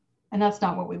 And that's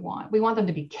not what we want. We want them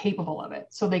to be capable of it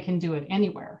so they can do it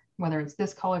anywhere, whether it's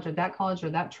this college or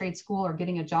that trade school or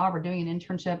getting a job or doing an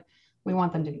internship. We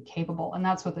want them to be capable. And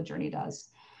that's what the journey does.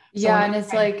 So yeah. And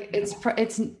it's like,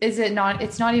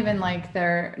 it's not even like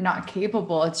they're not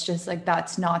capable. It's just like,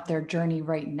 that's not their journey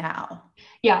right now.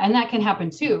 Yeah. And that can happen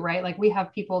too, right? Like we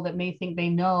have people that may think they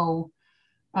know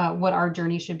what our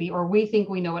journey should be, or we think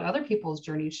we know what other people's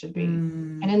journeys should be.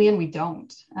 And in the end, we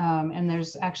don't. And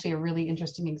there's actually a really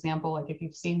interesting example. Like if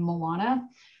you've seen Moana,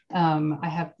 I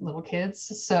have little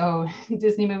kids, so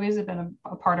Disney movies have been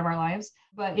a part of our lives.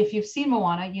 But if you've seen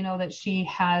Moana, you know that she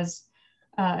has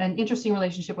an interesting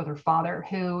relationship with her father,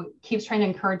 who keeps trying to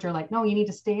encourage her, like, no, you need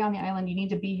to stay on the island. You need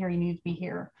to be here. You need to be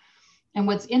here. And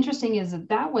what's interesting is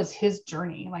that was his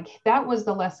journey. Like that was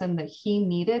the lesson that he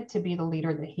needed to be the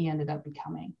leader that he ended up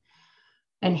becoming.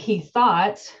 And he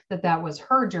thought that was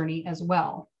her journey as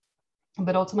well.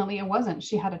 But ultimately it wasn't.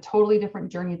 She had a totally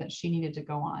different journey that she needed to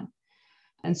go on.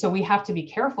 And so we have to be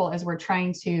careful as we're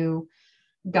trying to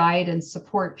guide and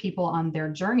support people on their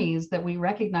journeys, that we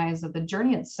recognize that the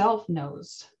journey itself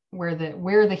knows where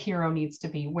the hero needs to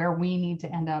be, where we need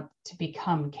to end up to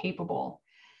become capable.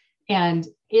 And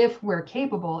if we're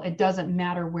capable, it doesn't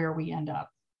matter where we end up,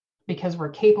 because we're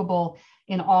capable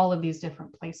in all of these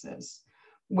different places.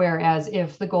 Whereas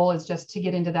if the goal is just to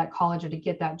get into that college or to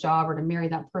get that job or to marry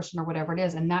that person or whatever it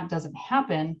is, and that doesn't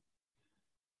happen,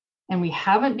 and we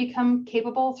haven't become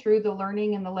capable through the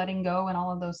learning and the letting go and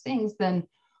all of those things, then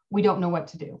we don't know what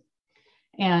to do.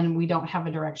 And we don't have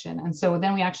a direction. And so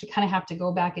then we actually kind of have to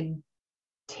go back and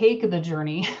take the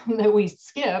journey that we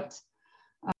skipped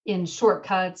in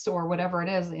shortcuts or whatever it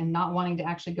is, and not wanting to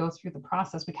actually go through the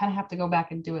process. We kind of have to go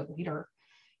back and do it later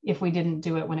if we didn't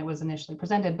do it when it was initially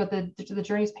presented. But the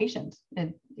journey is patient.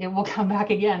 It will come back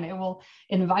again. It will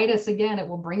invite us again. It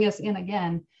will bring us in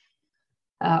again,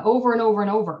 over and over and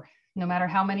over. No matter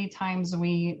how many times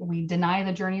we deny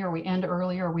the journey, or we end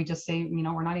early, or we just say,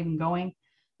 we're not even going,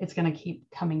 it's going to keep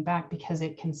coming back, because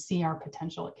it can see our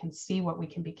potential. It can see what we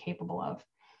can be capable of.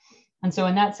 And so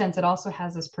in that sense, it also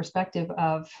has this perspective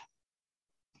of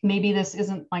maybe this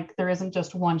isn't like, there isn't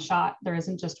just one shot. There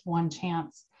isn't just one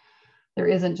chance. There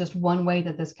isn't just one way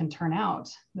that this can turn out,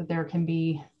 that there can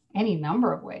be any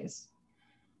number of ways,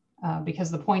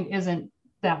 because the point isn't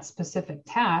that specific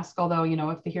task. Although,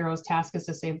 if the hero's task is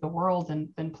to save the world,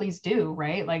 then please do,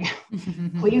 right? Like,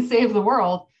 please save the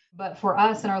world. But for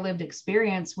us in our lived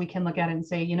experience, we can look at it and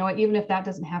say, even if that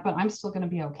doesn't happen, I'm still going to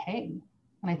be okay.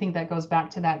 And I think that goes back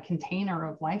to that container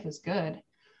of life is good,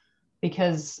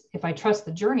 because if I trust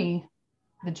the journey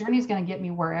is going to get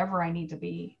me wherever I need to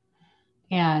be.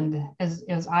 And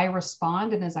as I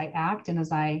respond and as I act and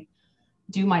as I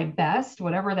do my best,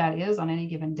 whatever that is on any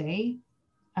given day,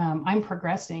 I'm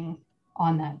progressing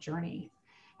on that journey.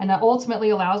 And that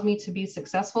ultimately allows me to be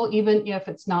successful, even if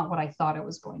it's not what I thought it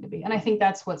was going to be. And I think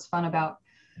that's what's fun about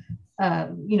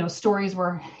stories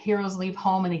where heroes leave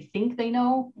home and they think they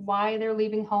know why they're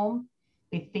leaving home.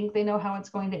 They think they know how it's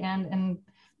going to end. And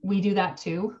we do that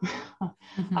too.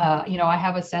 I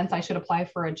have a sense I should apply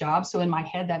for a job. So in my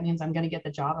head, that means I'm going to get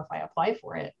the job if I apply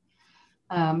for it.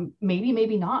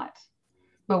 Maybe not.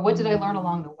 But what did I learn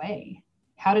along the way?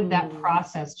 How did that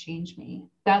process change me?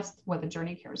 That's what the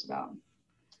journey cares about.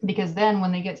 Because then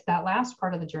when they get to that last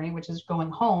part of the journey, which is going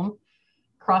home,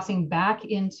 crossing back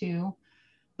into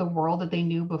the world that they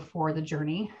knew before the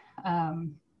journey,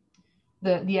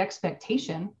 the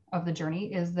expectation of the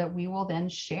journey is that we will then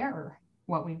share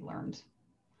what we've learned.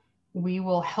 We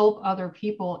will help other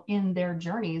people in their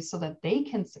journeys so that they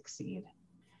can succeed.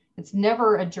 It's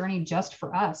never a journey just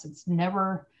for us. It's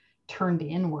never turned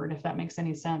inward, if that makes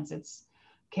any sense. It's,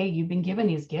 okay, you've been given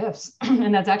these gifts.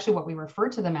 And that's actually what we refer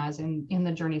to them as in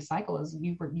the journey cycle, is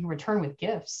you return with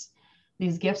gifts.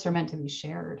 These gifts are meant to be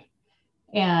shared.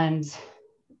 And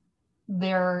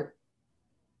they're,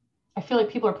 I feel like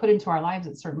people are put into our lives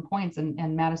at certain points.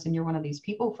 And Madison, you're one of these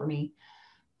people for me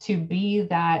to be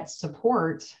that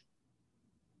support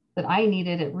that I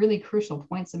needed at really crucial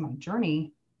points in my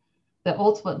journey, that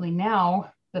ultimately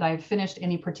now that I've finished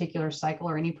any particular cycle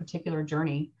or any particular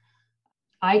journey,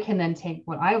 I can then take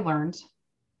what I've learned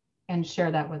and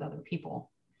share that with other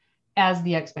people as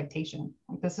the expectation.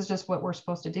 Like, this is just what we're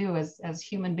supposed to do as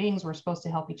human beings. We're supposed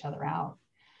to help each other out.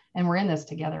 And we're in this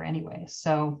together anyway.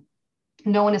 So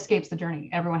no one escapes the journey.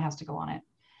 Everyone has to go on it.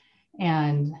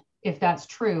 And if that's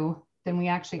true, then we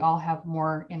actually all have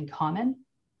more in common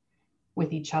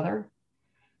with each other.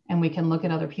 And we can look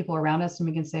at other people around us and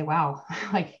we can say, wow,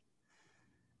 like,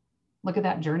 look at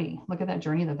that journey. Look at that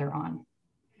journey that they're on.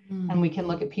 Mm-hmm. And we can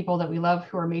look at people that we love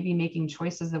who are maybe making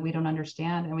choices that we don't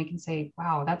understand. And we can say,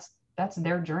 wow, that's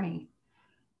their journey.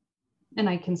 And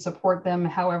I can support them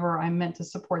however I'm meant to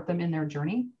support them in their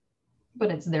journey, but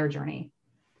it's their journey.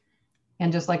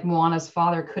 And just like Moana's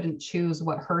father couldn't choose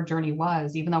what her journey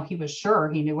was, even though he was sure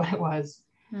he knew what it was,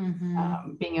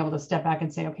 being able to step back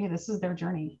and say, okay, this is their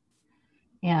journey.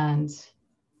 And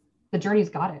the journey's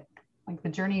got it. Like, the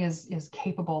journey is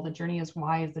capable. The journey is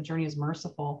wise. The journey is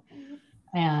merciful.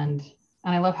 And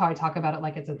I love how I talk about it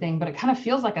like it's a thing, but it kind of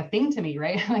feels like a thing to me,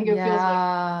 right? Like, it feels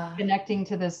like connecting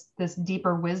to this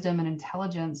deeper wisdom and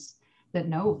intelligence that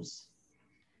knows.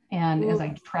 And as I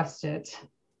trust it,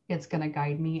 it's going to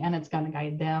guide me, and it's going to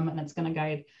guide them, and it's going to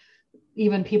guide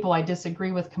even people I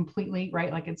disagree with completely,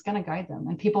 right? Like, it's going to guide them.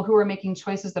 And people who are making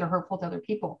choices that are hurtful to other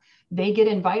people, they get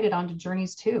invited onto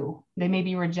journeys too. They may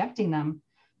be rejecting them,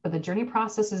 but the journey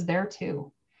process is there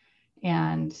too.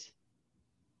 And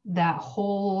that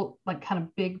whole, like, kind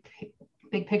of big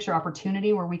picture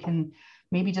opportunity where we can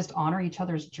maybe just honor each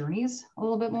other's journeys a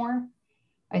little bit more,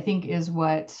 I think is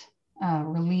what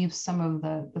relieves some of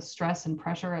the stress and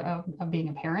pressure of being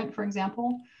a parent, for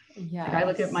example. Yeah. Like, I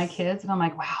look at my kids and I'm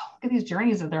like, wow, look at these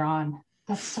journeys that they're on.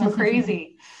 That's so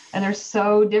crazy. And they're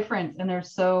so different. And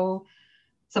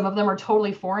some of them are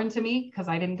totally foreign to me because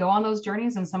I didn't go on those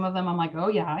journeys. And some of them I'm like, oh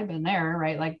yeah, I've been there,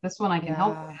 right? Like, this one I can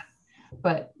help with.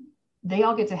 But they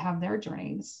all get to have their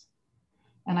journeys,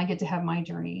 and I get to have my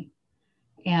journey.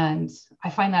 And I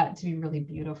find that to be really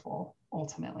beautiful,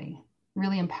 ultimately,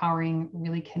 really empowering,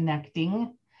 really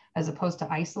connecting, as opposed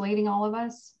to isolating all of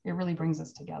us. It really brings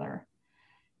us together.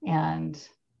 And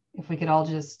if we could all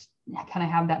just kind of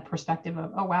have that perspective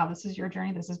of, oh, wow, this is your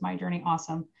journey. This is my journey.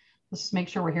 Awesome. Let's just make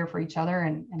sure we're here for each other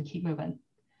and keep moving.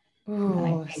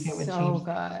 Ooh, so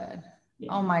good.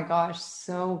 Yeah. Oh my gosh,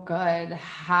 so good.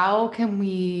 How can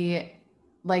we,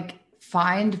 like,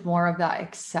 find more of that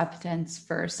acceptance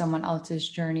for someone else's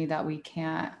journey that we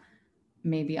can't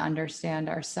maybe understand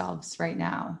ourselves right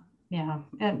now? Yeah.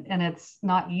 And it's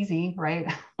not easy,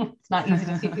 right? It's not easy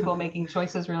to see people making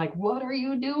choices where you're like, what are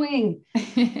you doing?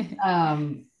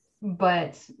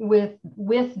 But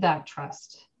with that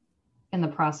trust in the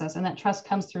process, and that trust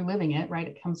comes through living it, right?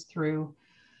 It comes through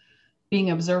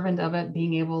being observant of it,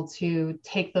 being able to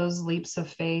take those leaps of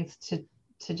faith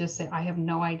to just say, I have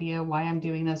no idea why I'm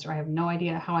doing this, or I have no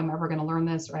idea how I'm ever going to learn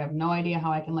this, or I have no idea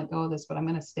how I can let go of this, but I'm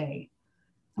going to stay.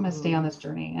 I'm going to stay on this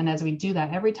journey. And as we do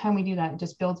that, every time we do that, it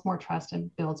just builds more trust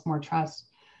and builds more trust,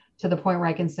 to the point where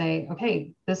I can say,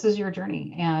 okay, this is your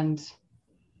journey. And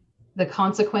the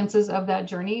consequences of that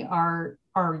journey are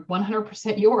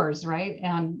 100% yours, right?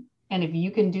 And if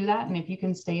you can do that, and if you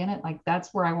can stay in it, like,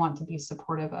 that's where I want to be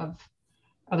supportive of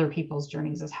other people's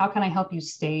journeys, is how can I help you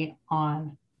stay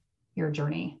on your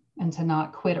journey and to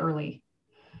not quit early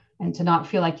and to not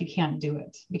feel like you can't do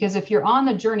it. Because if you're on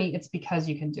the journey, it's because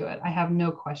you can do it. I have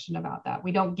no question about that.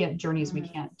 We don't get journeys we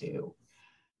can't do.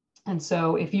 And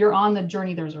so if you're on the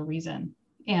journey, there's a reason.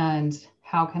 And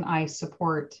how can I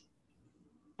support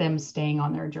them staying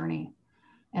on their journey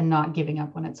and not giving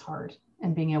up when it's hard,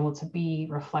 and being able to be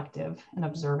reflective and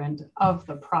observant of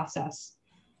the process,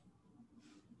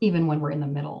 even when we're in the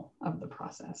middle of the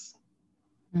process.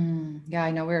 Yeah,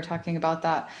 I know we were talking about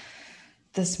that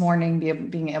this morning,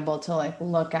 being able to, like,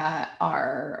 look at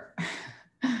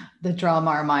the drama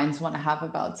our minds want to have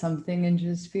about something and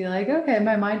just be like, okay,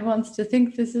 my mind wants to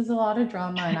think this is a lot of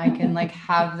drama, and I can, like,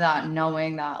 have that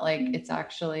knowing that, like, it's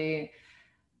actually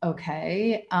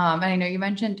okay. And I know you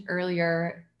mentioned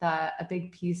earlier that a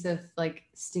big piece of, like,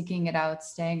 sticking it out,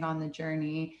 staying on the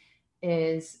journey,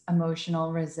 is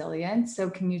emotional resilience. So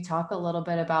can you talk a little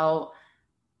bit about,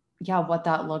 what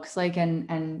that looks like,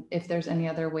 and if there's any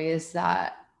other ways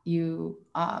that you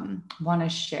want to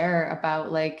share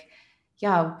about, like,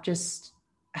 just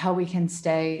how we can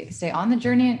stay on the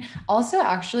journey. And also,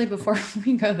 actually, before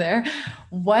we go there,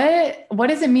 what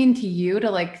does it mean to you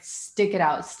to like stick it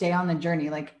out, stay on the journey?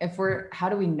 Like how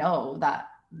do we know that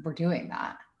we're doing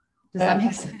that? Does that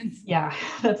make sense? Yeah,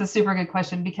 that's a super good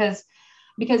question, because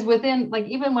within, like,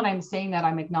 even when I'm saying that,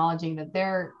 I'm acknowledging that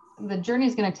the journey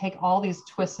is going to take all these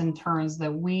twists and turns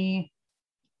that we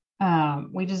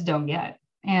just don't get.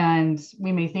 And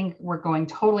we may think we're going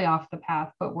totally off the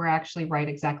path, but we're actually right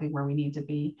exactly where we need to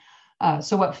be.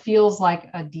 So what feels like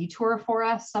a detour for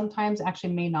us sometimes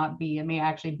actually may not be. It may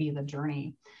actually be the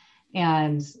journey.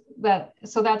 And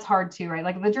that's hard too, right?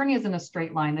 Like, the journey isn't a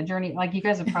straight line. The journey, like, you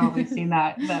guys have probably seen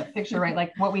that picture, right?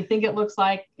 Like, what we think it looks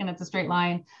like and it's a straight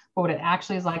line, but what it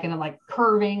actually is like, and it like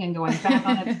curving and going back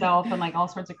on itself and like all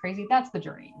sorts of crazy. That's the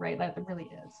journey, right? That really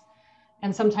is.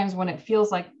 And sometimes when it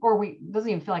feels like, doesn't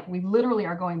even feel like, we literally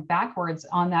are going backwards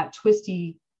on that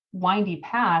twisty, windy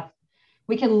path,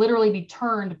 we can literally be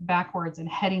turned backwards and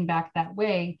heading back that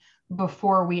way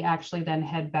before we actually then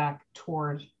head back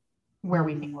toward where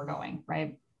we think we're going,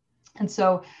 right? And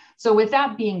so with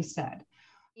that being said,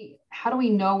 how do we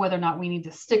know whether or not we need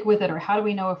to stick with it, or how do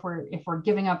we know if we're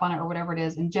giving up on it or whatever it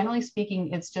is? And generally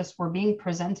speaking, it's just, we're being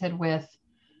presented with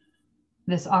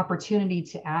this opportunity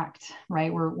to act,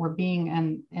 right? We're being,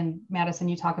 and Madison,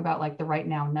 you talk about like the right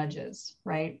now nudges,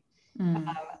 right?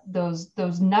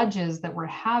 Those nudges that we're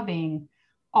having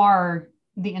are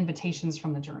the invitations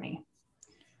from the journey.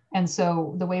 And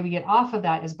so the way we get off of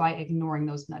that is by ignoring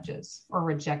those nudges or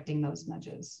rejecting those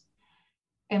nudges.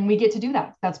 And we get to do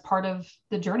that. That's part of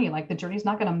the journey. Like, the journey is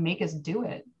not going to make us do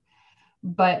it.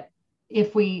 But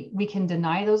if we can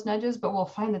deny those nudges, but we'll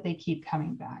find that they keep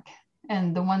coming back.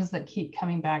 And the ones that keep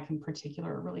coming back in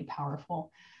particular are really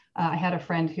powerful. I had a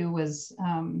friend who was,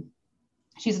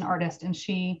 she's an artist, and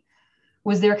she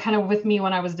was there kind of with me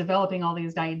when I was developing all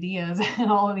these ideas and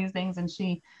all of these things. And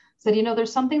she said,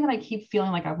 there's something that I keep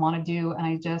feeling like I want to do, and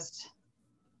I just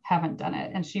haven't done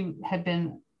it. And she had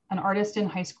been an artist in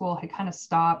high school, had kind of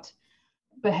stopped,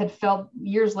 but had felt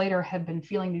years later, had been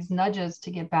feeling these nudges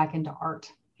to get back into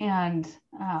art. And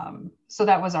so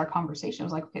that was our conversation. It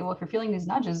was like, okay, well, if you're feeling these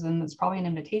nudges, then it's probably an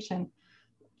invitation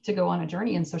to go on a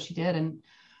journey. And so she did, and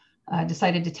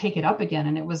decided to take it up again.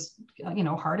 And it was,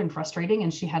 hard and frustrating.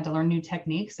 And she had to learn new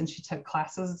techniques, and she took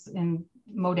classes in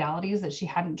modalities that she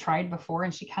hadn't tried before.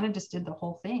 And she kind of just did the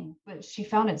whole thing, but she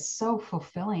found it so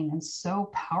fulfilling and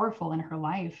so powerful in her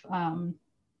life.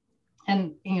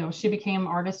 And, she became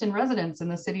artist in residence in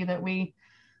the city that we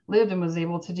lived, and was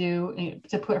able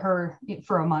to put her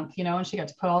for a month, and she got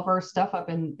to put all of her stuff up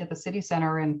at the city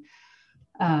center. And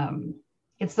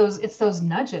it's those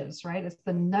nudges, right? It's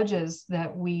the nudges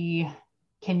that we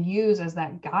can use as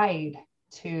that guide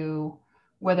to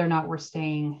whether or not we're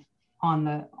staying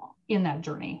in that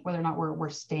journey, whether or not we're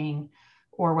staying,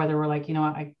 or whether we're like,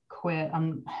 I quit.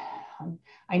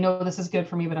 I know this is good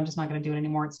for me, but I'm just not going to do it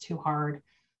anymore. It's too hard.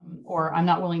 Or I'm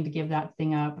not willing to give that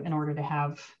thing up in order to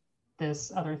have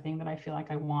this other thing that I feel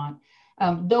like I want.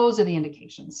 Those are the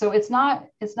indications. So it's not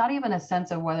even a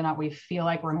sense of whether or not we feel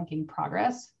like we're making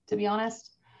progress, to be honest,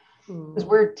 because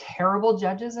we're terrible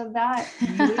judges of that.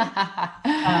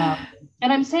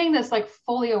 And I'm saying this like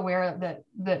fully aware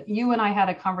that you and I had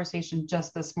a conversation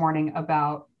just this morning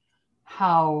about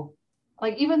how,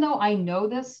 like, even though I know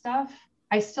this stuff,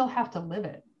 I still have to live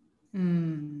it.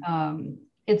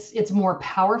 It's more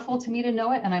powerful to me to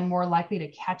know it, and I'm more likely to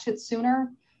catch it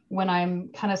sooner when I'm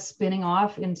kind of spinning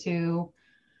off into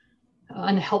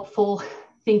unhelpful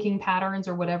thinking patterns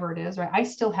or whatever it is, right? I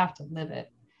still have to live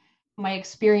it. My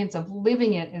experience of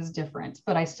living it is different,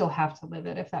 but I still have to live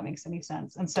it, if that makes any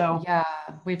sense. And so yeah,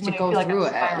 we have to go through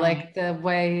it. Like the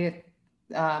way,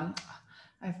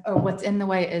 what's in the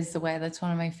way is the way. That's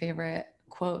one of my favorite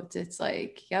quotes. It's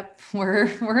like, yep, we're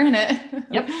in it.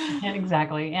 Yep,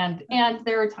 exactly. And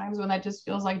there are times when that just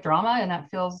feels like drama, and that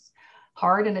feels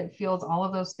hard, and it feels all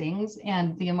of those things.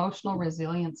 And the emotional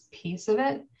resilience piece of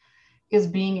it is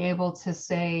being able to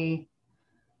say,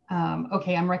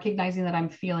 okay, I'm recognizing that I'm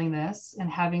feeling this, and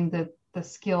having the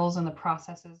skills and the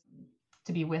processes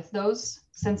to be with those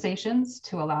sensations,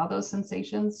 to allow those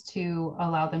sensations, to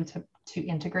allow them to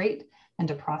integrate and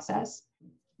to process.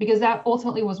 Because that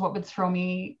ultimately was what would throw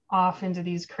me off into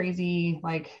these crazy,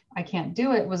 like, I can't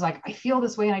do it, was like, I feel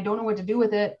this way and I don't know what to do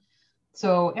with it.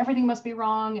 So everything must be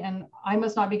wrong, and I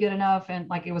must not be good enough. And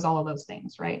like, it was all of those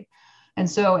things, right? And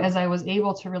so as I was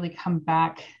able to really come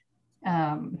back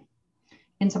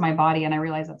into my body, and I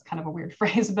realize that's kind of a weird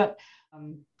phrase, but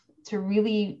to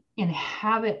really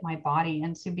inhabit my body,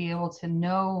 and to be able to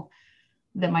know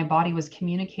that my body was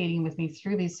communicating with me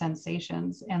through these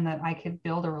sensations, and that I could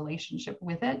build a relationship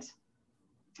with it,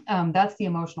 That's the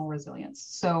emotional resilience.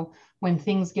 So when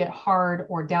things get hard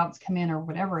or doubts come in or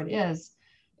whatever it is,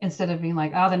 instead of being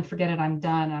like, oh, then forget it, I'm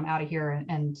done, I'm out of here,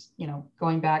 and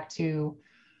going back to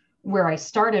where I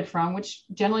started from, which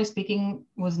generally speaking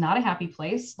was not a happy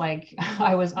place. Like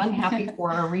I was unhappy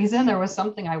for a reason. There was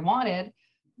something I wanted,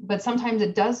 but sometimes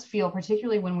it does feel,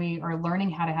 particularly when we are learning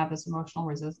how to have this emotional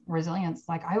resilience,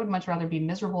 like I would much rather be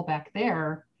miserable back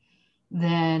there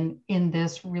than in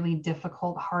this really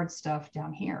difficult, hard stuff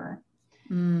down here.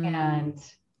 And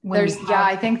when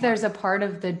I think there's a part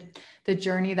of the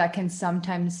journey that can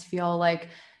sometimes feel like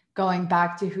going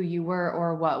back to who you were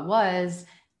or what was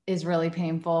is really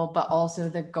painful, but also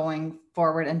the going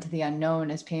forward into the unknown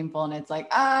is painful. And it's like,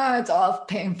 it's all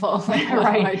painful.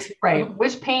 Like, right.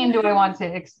 Which pain do I want to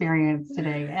experience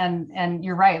today? And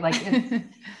you're right. Like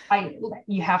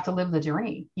you have to live the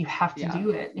journey. You have to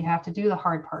do it. You have to do the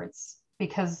hard parts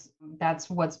because that's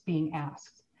what's being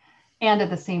asked. And at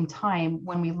the same time,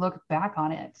 when we look back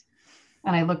on it,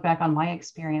 and I look back on my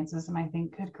experiences and I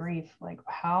think, good grief, like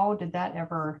how did that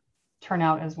ever turn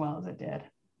out as well as it did?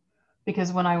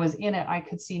 Because when I was in it, I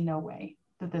could see no way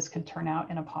that this could turn out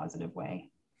in a positive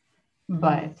way.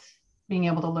 But being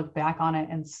able to look back on it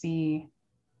and see,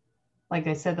 like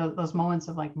I said, those moments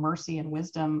of like mercy and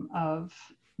wisdom of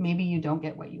maybe you don't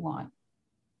get what you want,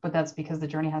 but that's because the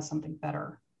journey has something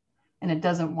better. And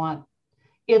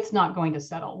it's not going to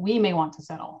settle. We may want to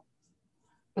settle,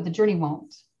 but the journey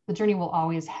won't. The journey will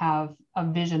always have a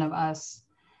vision of us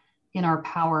in our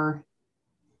power,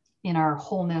 in our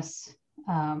wholeness.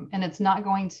 And it's not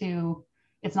going to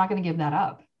give that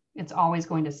up. It's always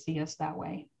going to see us that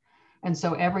way. And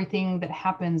so everything that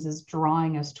happens is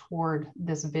drawing us toward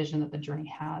this vision that the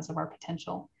journey has of our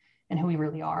potential and who we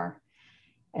really are.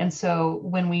 And so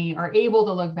when we are able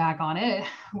to look back on it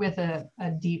with a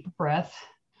deep breath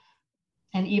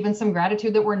and even some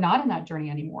gratitude that we're not in that journey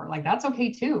anymore, like that's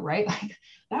okay too, right? Like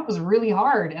that was really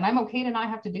hard and I'm okay to not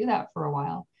have to do that for a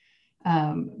while.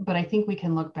 But I think we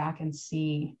can look back and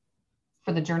see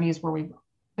for the journeys where we've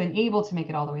been able to make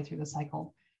it all the way through the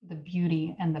cycle, the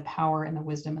beauty and the power and the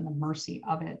wisdom and the mercy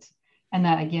of it. And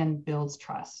that again builds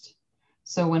trust.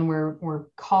 So when we're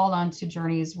called onto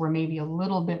journeys, we're maybe a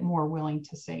little bit more willing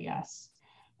to say yes.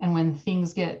 And when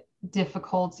things get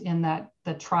difficult in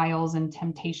the trials and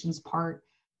temptations part,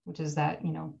 which is that,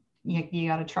 you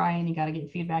got to try and you got to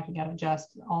get feedback, you got to adjust,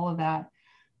 all of that,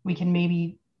 we can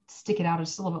maybe stick it out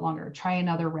just a little bit longer, try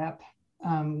another rep,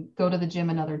 go to the gym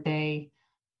another day,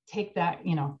 take that,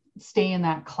 stay in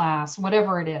that class,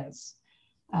 whatever it is.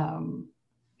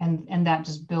 And that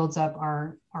just builds up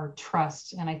our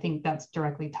trust. And I think that's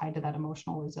directly tied to that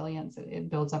emotional resilience. It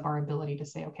builds up our ability to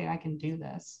say, okay, I can do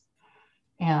this.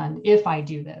 And if I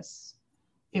do this,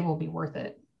 it will be worth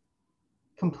it,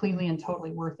 completely and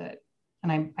totally worth it.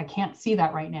 And I can't see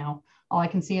that right now. All I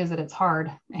can see is that it's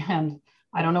hard and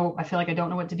I don't know. I feel like I don't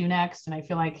know what to do next. And I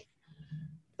feel like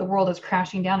the world is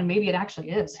crashing down and maybe it actually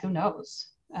is, who knows?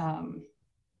 And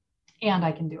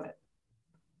I can do it.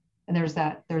 And there's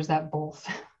that both.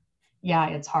 Yeah,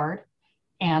 it's hard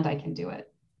and I can do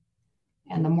it.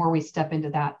 And the more we step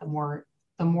into that, the more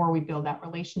we build that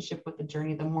relationship with the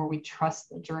journey, the more we trust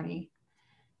the journey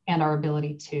and our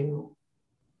ability to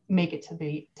make it to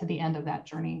the end of that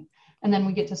journey. And then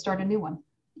we get to start a new one.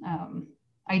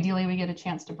 Ideally, we get a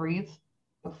chance to breathe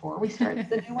before we start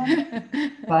the new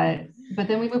one. But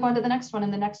then we move on to the next one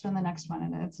and the next one and the next one.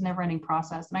 And it's a never ending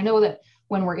process. And I know that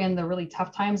when we're in the really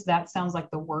tough times, that sounds like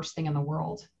the worst thing in the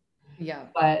world. Yeah.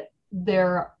 But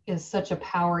there is such a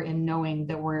power in knowing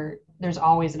that there's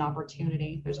always an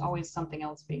opportunity. There's always something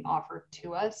else being offered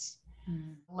to us.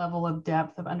 Level of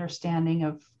depth, of understanding,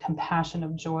 of compassion,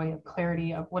 of joy, of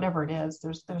clarity, of whatever it is,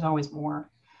 there's always more.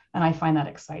 And I find that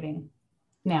exciting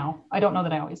now. I don't know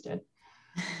that I always did,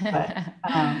 but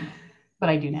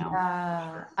I do now.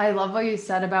 Yeah. I love what you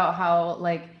said about how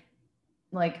like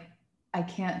I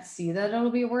can't see that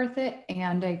it'll be worth it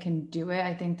and I can do it.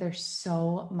 I think there's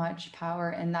so much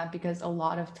power in that because a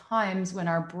lot of times when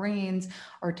our brains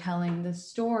are telling the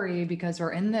story because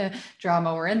we're in the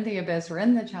drama, we're in the abyss, we're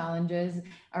in the challenges,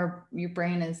 your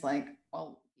brain is like,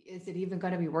 well, is it even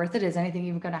going to be worth it? Is anything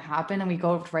even going to happen? And we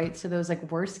go right to those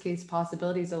like worst case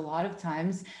possibilities a lot of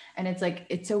times. And it's like,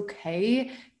 it's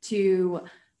okay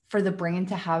for the brain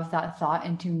to have that thought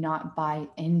and to not buy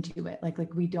into it. Like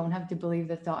we don't have to believe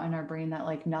the thought in our brain that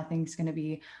like nothing's going to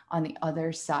be on the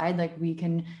other side. Like we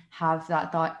can have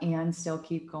that thought and still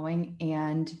keep going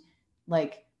and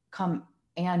like come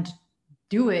and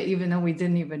do it, even though we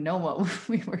didn't even know what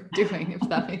we were doing, if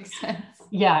that makes sense.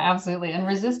 Yeah, absolutely. And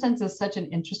resistance is such an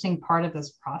interesting part of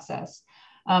this process.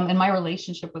 And my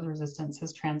relationship with resistance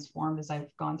has transformed as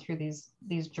I've gone through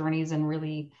these journeys and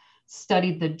really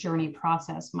studied the journey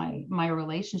process. My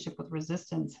relationship with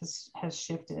resistance has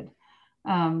shifted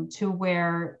to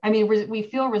where, I mean, we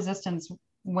feel resistance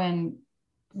when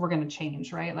we're going to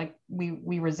change, right? Like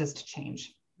we resist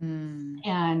change,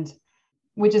 and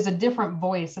which is a different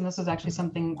voice. And this is actually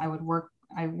something I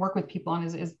work with people on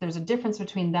is there's a difference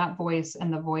between that voice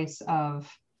and the voice of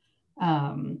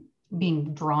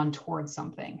being drawn towards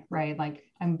something, right? Like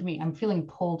I'm feeling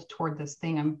pulled toward this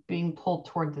thing. I'm being pulled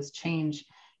toward this change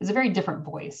is a very different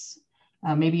voice,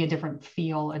 maybe a different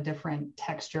feel, a different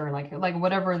texture, like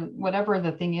whatever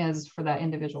the thing is for that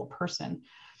individual person.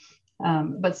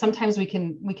 But sometimes we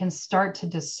can start to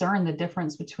discern the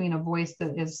difference between a voice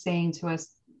that is saying to us,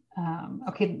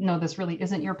 okay, no, this really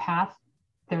isn't your path.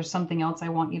 There's something else I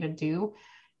want you to do.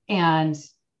 And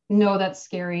no, that's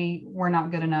scary. We're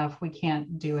not good enough. We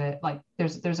can't do it. Like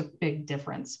there's a big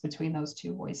difference between those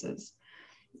two voices.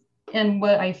 And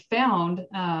what I found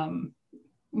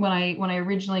when I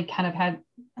originally kind of had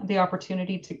the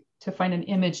opportunity to find an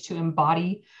image to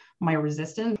embody my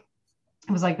resistance,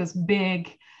 it was like this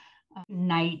big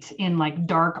knight in like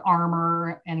dark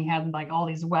armor, and he had like all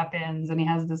these weapons, and he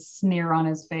has this sneer on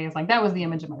his face. Like that was the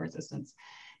image of my resistance.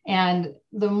 And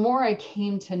the more I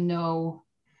came to know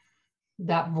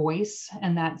that voice,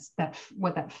 and that's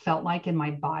what that felt like in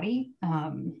my body,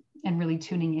 and really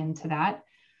tuning into that,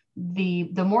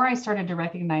 the more I started to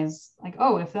recognize, like,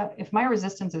 oh, if my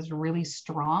resistance is really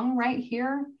strong right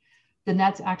here, then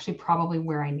that's actually probably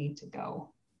where I need to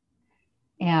go.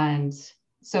 And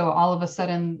so all of a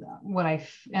sudden,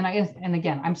 and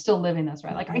again, I'm still living this,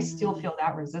 right? Like I still feel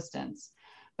that resistance,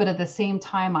 but at the same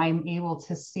time, I'm able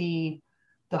to see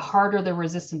the harder the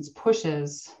resistance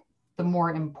pushes, the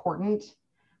more important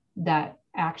that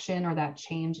action or that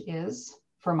change is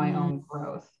for my own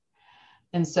growth.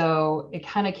 And so it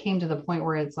kind of came to the point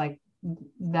where it's like,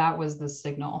 that was the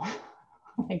signal.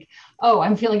 Like, oh,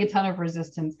 I'm feeling a ton of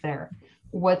resistance there.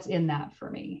 What's in that for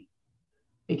me?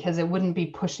 Because it wouldn't be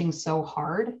pushing so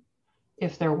hard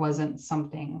if there wasn't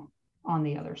something on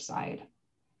the other side.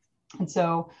 And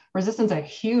so resistance is a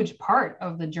huge part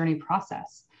of the journey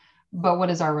process. But what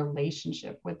is our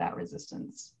relationship with that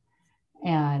resistance?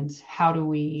 And how do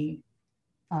we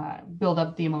build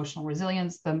up the emotional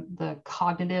resilience, the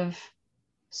cognitive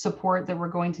support that we're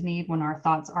going to need when our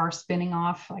thoughts are spinning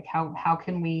off? Like how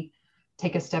can we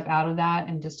take a step out of that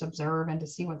and just observe and to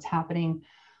see what's happening?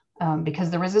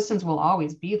 Because the resistance will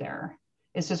always be there.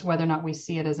 It's just whether or not we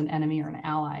see it as an enemy or an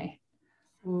ally.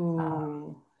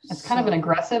 It's kind of an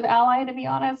aggressive ally, to be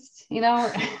honest.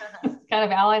 It's kind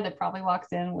of ally that probably walks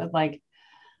in with like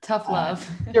tough love,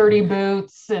 dirty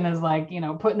boots, and is like,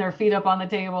 putting their feet up on the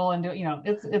table and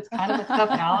it's kind of a tough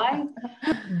ally.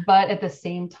 But at the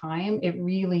same time, it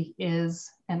really is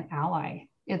an ally.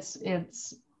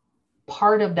 It's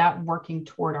part of that working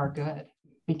toward our good,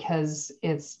 because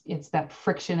it's that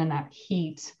friction and that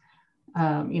heat.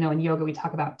 In yoga, we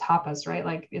talk about tapas, right?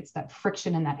 Like it's that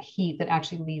friction and that heat that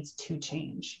actually leads to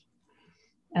change.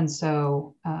 And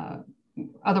so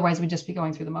otherwise we'd just be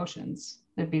going through the motions.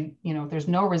 There'd be, if there's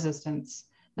no resistance,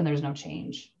 then there's no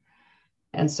change.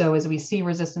 And so as we see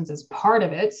resistance as part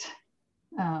of it,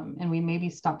 and we maybe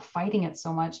stop fighting it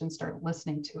so much and start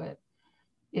listening to it,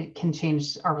 it can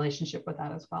change our relationship with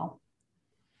that as well.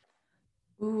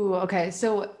 Ooh, okay.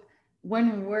 So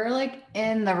when we're like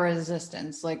in the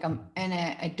resistance, like I'm in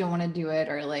it, I don't want to do it,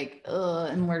 or like,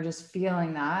 and we're just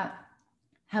feeling that,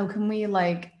 how can we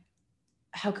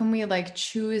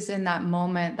choose in that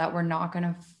moment that we're not going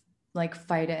to like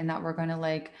fight it, and that we're going to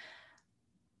like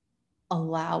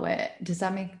allow it? Does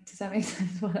that make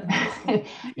sense? What I'm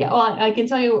Yeah. Well, I can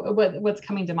tell you what's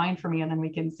coming to mind for me, and then we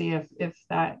can see if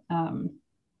that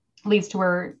leads to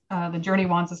where the journey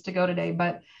wants us to go today.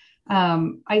 But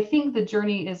I think the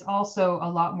journey is also a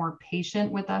lot more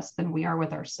patient with us than we are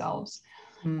with ourselves.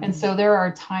 And so there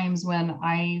are times when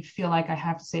I feel like I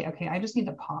have to say, okay, I just need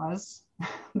to pause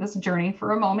this journey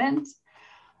for a moment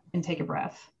and take a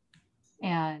breath.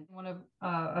 And one of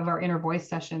our inner voice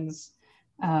sessions,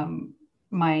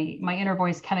 my inner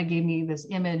voice kind of gave me this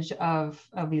image of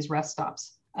these rest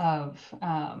stops, of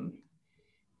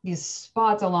these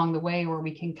spots along the way where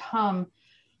we can come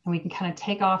and we can kind of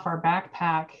take off our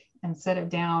backpack and set it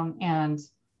down and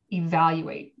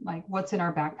evaluate, like, what's in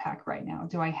our backpack right now?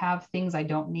 Do I have things I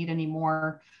don't need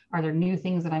anymore? Are there new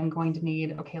things that I'm going to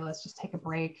need? Okay, let's just take a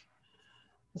break.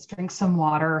 Let's drink some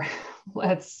water.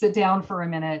 Let's sit down for a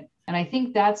minute. And I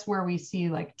think that's where we see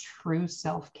like true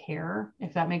self-care,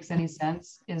 if that makes any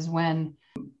sense, is when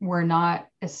we're not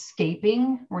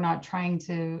escaping, we're not trying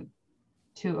to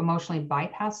to emotionally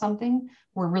bypass something,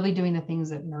 we're really doing the things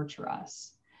that nurture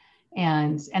us.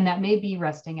 And that may be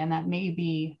resting, and that may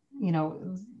be, you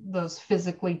know, those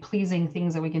physically pleasing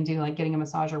things that we can do, like getting a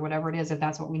massage or whatever it is. If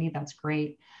that's what we need, that's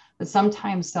great. But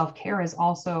sometimes self-care is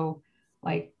also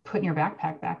like putting your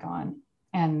backpack back on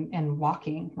and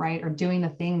walking, right? Or doing the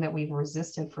thing that we've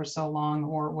resisted for so long,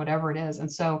 or whatever it is.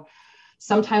 And so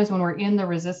sometimes when we're in the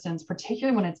resistance,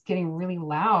 particularly when it's getting really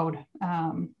loud,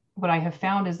 what I have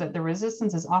found is that the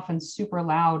resistance is often super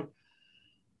loud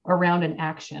around an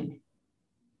action.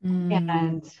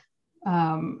 And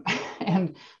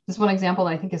and this one example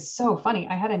that I think is so funny.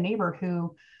 I had a neighbor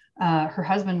who her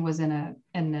husband was in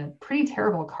a pretty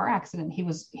terrible car accident. He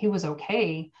was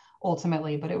okay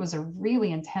ultimately, but it was a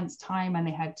really intense time, and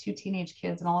they had 2 teenage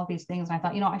kids and all of these things. And I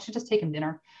thought, you know, I should just take him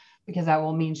dinner, because that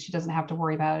will mean she doesn't have to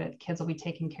worry about it. Kids will be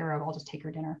taken care of. I'll just take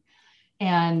her dinner.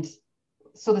 And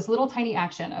so this little tiny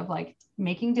action of like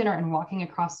making dinner and walking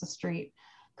across the street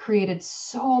created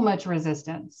so much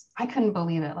resistance. I couldn't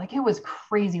believe it. Like, it was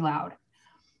crazy loud.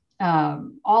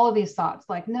 All of these thoughts,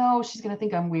 like, no, she's going to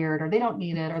think I'm weird, or they don't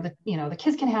need it, or the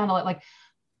kids can handle it. Like,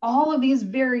 all of these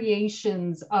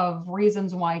variations of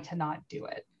reasons why to not do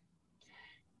it.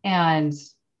 And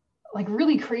like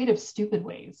really creative, stupid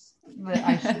ways that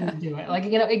I shouldn't do it. Like,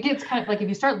 you know, it gets kind of like, if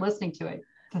you start listening to it,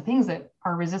 the things that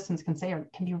our resistance can say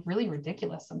can be really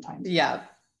ridiculous sometimes. Yeah.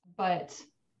 But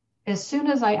as soon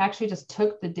as I actually just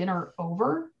took the dinner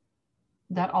over,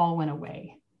 that all went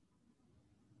away.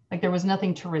 Like, there was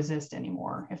nothing to resist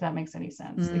anymore, if that makes any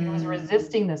sense. Like, I was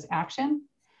resisting this action.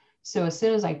 So as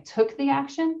soon as I took the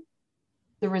action,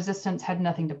 the resistance had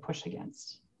nothing to push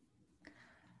against.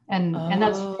 And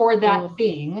that's for that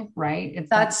thing, right? It's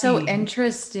that's so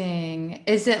interesting.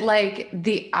 Is it like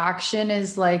the action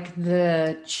is like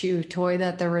the chew toy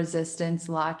that the resistance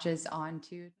latches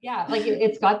onto? Yeah, like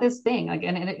it's got this thing, like,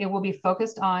 and it will be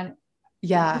focused on.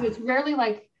 Yeah. It's rarely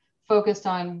like focused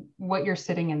on what you're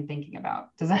sitting and thinking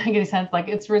about. Does that make any sense? Like,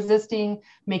 it's resisting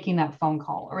making that phone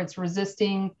call, or it's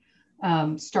resisting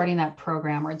starting that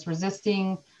program, or it's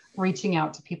resisting reaching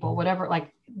out to people, whatever.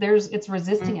 Like, it's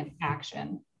resisting an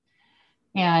action.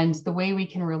 And the way we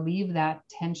can relieve that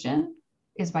tension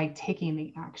is by taking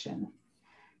the action.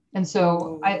 And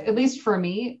so at least for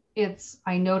me,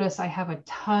 I notice I have a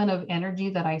ton of energy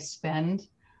that I spend,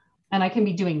 and I can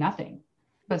be doing nothing,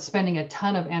 but spending a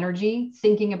ton of energy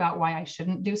thinking about why I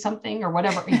shouldn't do something, or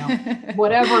whatever, you know,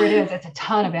 whatever it is, it's a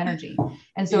ton of energy.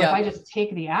 And so if I just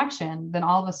take the action, then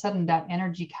all of a sudden that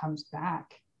energy comes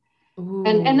back.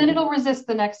 And then it'll resist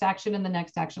the next action and the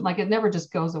next action. Like, it never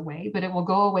just goes away, but it will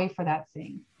go away for that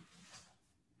thing.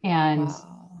 And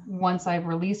once I've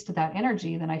released that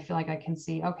energy, then I feel like I can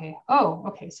see, okay,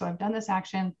 so I've done this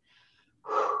action.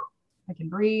 I can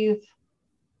breathe.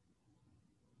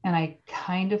 And I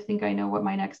kind of think I know what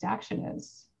my next action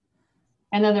is.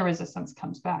 And then the resistance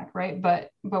comes back, right?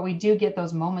 But we do get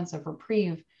those moments of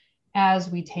reprieve as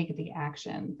we take the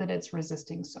action that it's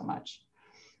resisting so much.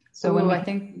 So when I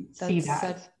think see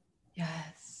that.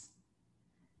 Yes.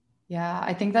 Yeah.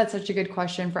 I think that's such a good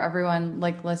question for everyone,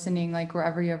 like listening, like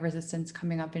wherever you have resistance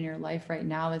coming up in your life right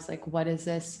now, is like, what is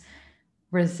this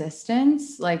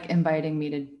resistance like inviting me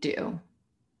to do?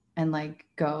 And like,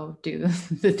 go do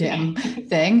the damn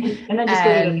thing. And then just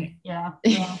go do it. Yeah.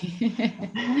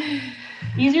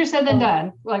 Easier said than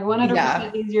done, like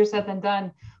 100% easier said than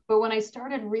done. But when I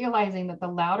started realizing that the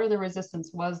louder the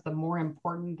resistance was, the more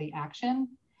important the action,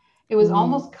 it was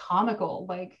almost comical.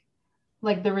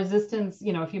 Like the resistance,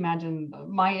 you know, if you imagine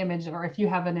my image, or if you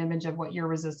have an image of what your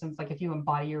resistance, like if you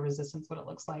embody your resistance, what it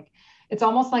looks like, it's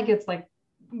almost like it's like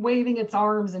waving its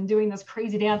arms and doing this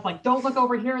crazy dance, like, don't look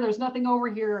over here, there's nothing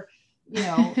over here, you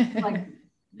know, like,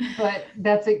 but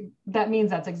that means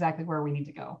that's exactly where we need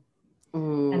to go.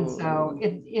 And so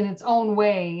in its own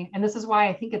way, and this is why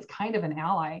I think it's kind of an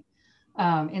ally,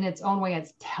 in its own way,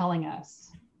 it's telling us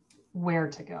where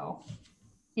to go,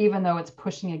 even though it's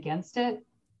pushing against it.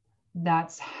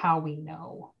 That's how we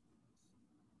know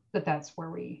that's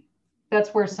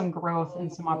where some growth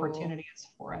and some opportunity is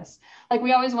for us. Like,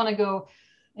 we always want to go,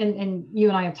 and you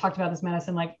and I have talked about this,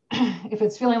 medicine, like if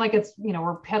it's feeling like it's, you know,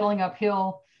 we're pedaling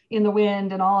uphill in the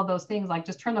wind and all of those things, like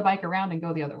just turn the bike around and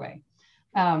go the other way.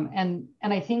 And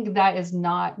I think that is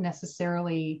not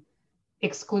necessarily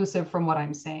exclusive from what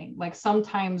I'm saying. Like,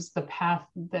 sometimes the path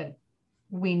that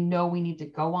we know we need to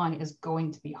go on is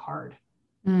going to be hard.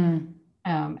 And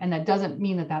that doesn't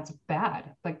mean that that's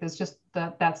bad. Like, that's just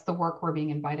that's the work we're being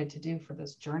invited to do for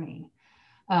this journey.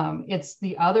 It's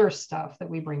the other stuff that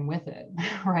we bring with it,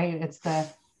 right? It's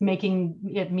making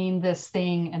it mean this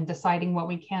thing and deciding what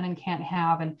we can and can't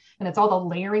have. And it's all the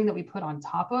layering that we put on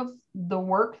top of the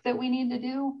work that we need to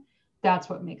do. That's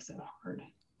what makes it hard.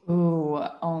 Ooh,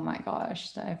 oh my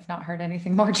gosh. I've not heard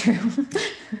anything more true.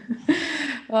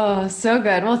 Oh, so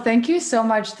good. Well, thank you so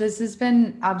much. This has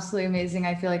been absolutely amazing.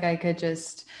 I feel like I could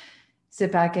just sit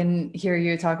back and hear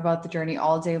you talk about the journey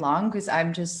all day long because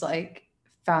I'm just like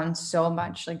found so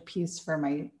much like peace for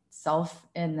myself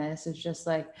in this. It's just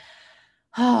like,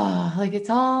 oh, like it's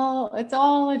all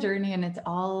a journey and it's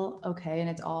all okay and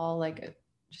it's all like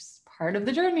just part of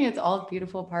the journey. It's all a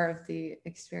beautiful part of the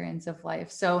experience of life.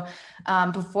 So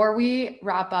before we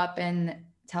wrap up and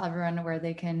tell everyone where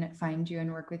they can find you and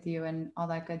work with you and all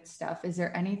that good stuff, is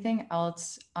there anything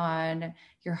else on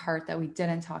your heart that we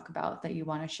didn't talk about that you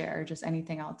want to share? Just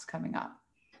anything else coming up?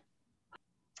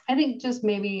 I think just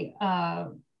maybe a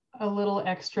little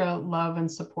extra love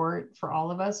and support for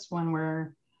all of us when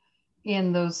we're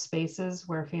in those spaces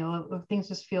where things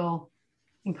just feel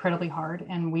incredibly hard,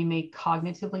 and we may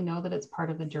cognitively know that it's part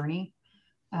of the journey.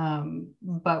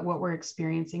 But what we're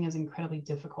experiencing is incredibly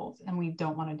difficult and we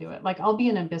don't want to do it. Like I'll be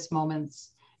in abyss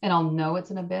moments and I'll know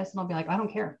it's an abyss and I'll be like, I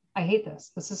don't care. I hate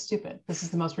this. This is stupid. This is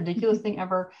the most ridiculous thing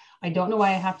ever. I don't know why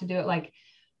I have to do it. Like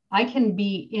I can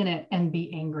be in it and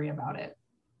be angry about it.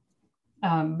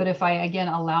 But if I, again,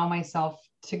 allow myself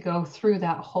to go through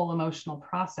that whole emotional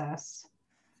process,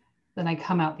 then I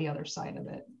come out the other side of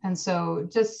it. And so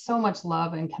just so much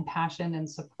love and compassion and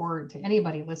support to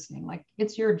anybody listening. Like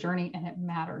it's your journey and it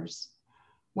matters.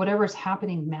 Whatever's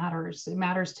happening matters. It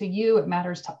matters to you. It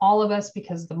matters to all of us,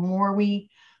 because the more we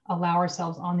allow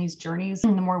ourselves on these journeys,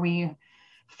 and the more we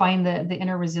find the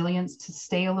inner resilience to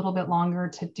stay a little bit longer,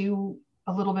 to do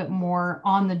a little bit more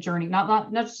on the journey,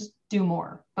 not just do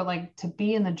more, but like to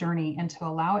be in the journey and to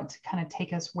allow it to kind of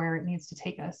take us where it needs to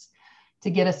take us to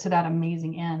get us to that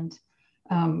amazing end.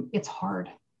 It's hard,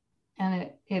 and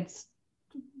it's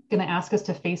going to ask us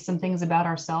to face some things about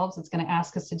ourselves. It's going to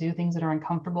ask us to do things that are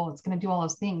uncomfortable. It's going to do all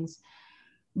those things,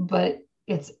 but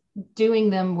it's doing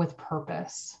them with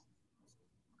purpose.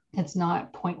 It's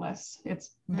not pointless.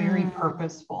 It's very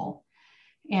purposeful.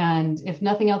 And if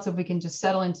nothing else, if we can just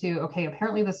settle into, okay,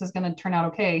 apparently this is going to turn out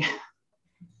okay,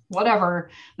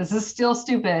 whatever, this is still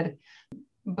stupid,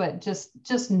 but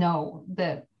just know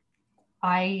that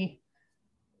I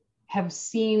have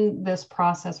seen this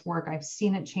process work. I've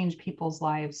seen it change people's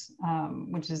lives,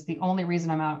 which is the only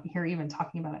reason I'm out here even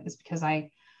talking about it, is because I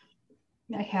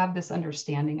have this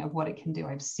understanding of what it can do.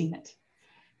 I've seen it.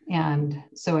 And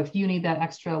so if you need that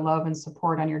extra love and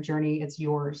support on your journey, it's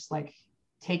yours. Like,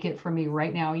 take it from me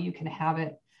right now. You can have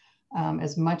it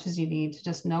as much as you need to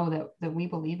just know that we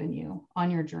believe in you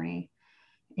on your journey.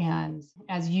 And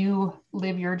as you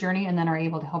live your journey and then are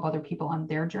able to help other people on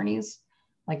their journeys,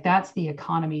 like that's the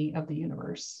economy of the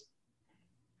universe.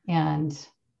 And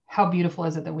how beautiful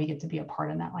is it that we get to be a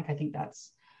part in that? Like, I think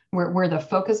that's we're the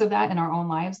focus of that in our own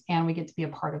lives, and we get to be a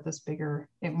part of this bigger,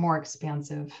 more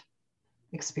expansive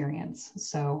experience.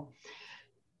 So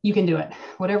you can do it,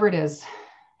 whatever it is.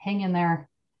 Hang in there,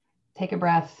 take a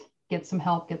breath, get some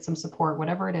help, get some support,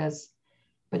 whatever it is,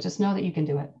 but just know that you can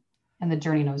do it, and the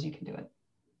journey knows you can do it.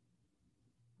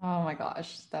 Oh my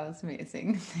gosh, that was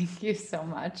amazing. Thank you so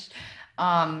much.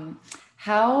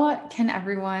 How can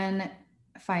everyone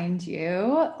find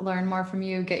you, learn more from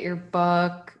you, get your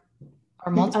book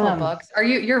or multiple books?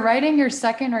 You're writing your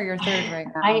second or your third right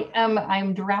now?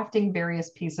 I'm drafting various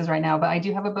pieces right now, but I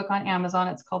do have a book on Amazon.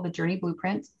 It's called The Journey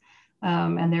Blueprint.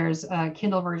 And there's a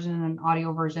Kindle version and an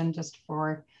audio version, just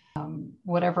for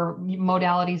whatever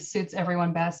modality suits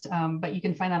everyone best. But you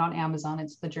can find that on Amazon.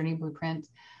 It's The Journey Blueprint.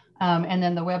 And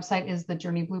then the website is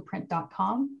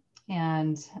thejourneyblueprint.com.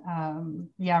 And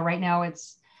right now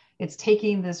it's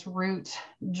taking this root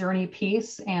journey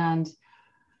piece and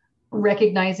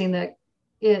recognizing that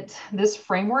this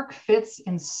framework fits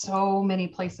in so many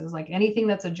places. Like anything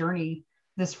that's a journey,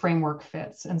 this framework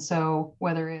fits. And so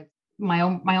whether it's my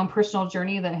own personal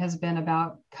journey that has been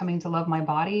about coming to love my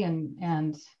body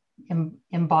and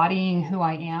embodying who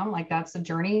I am, like that's a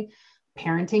journey.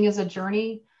 Parenting is a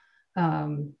journey.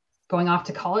 Going off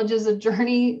to college is a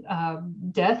journey.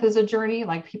 Death is a journey.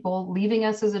 Like people leaving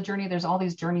us is a journey. There's all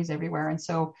these journeys everywhere. And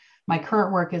so my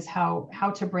current work is how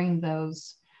to bring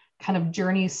those kind of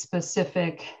journey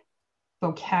specific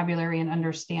vocabulary and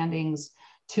understandings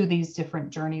to these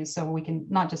different journeys. So we can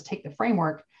not just take the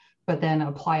framework, but then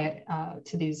apply it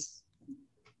to these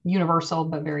universal,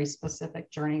 but very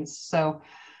specific journeys. So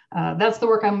that's the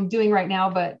work I'm doing right now,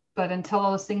 but until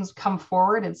those things come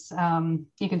forward, it's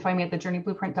you can find me at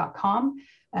thejourneyblueprint.com,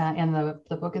 and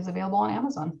the book is available on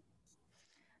Amazon.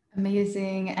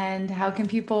 Amazing. And how can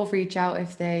people reach out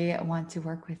if they want to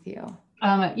work with you?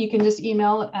 You can just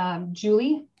email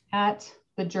Julie at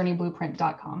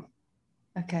thejourneyblueprint.com.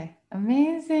 Okay.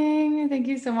 Amazing. Thank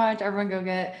you so much. Everyone go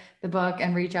get the book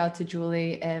and reach out to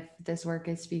Julie if this work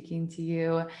is speaking to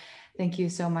you. Thank you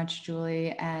so much,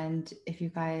 Julie. And if you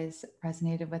guys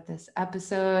resonated with this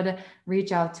episode,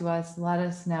 reach out to us. Let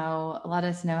us know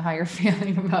how you're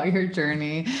feeling about your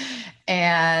journey.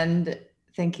 And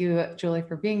thank you, Julie,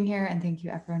 for being here. And thank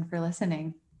you, everyone, for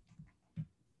listening.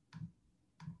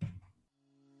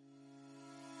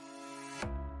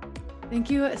 Thank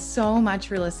you so much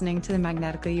for listening to the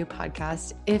Magnetically You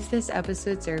podcast. If this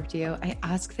episode served you, I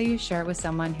ask that you share it with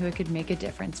someone who it could make a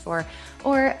difference for,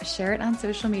 or share it on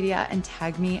social media and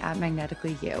tag me at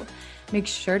Magnetically You. Make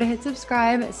sure to hit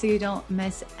subscribe so you don't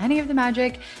miss any of the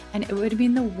magic, and it would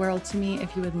mean the world to me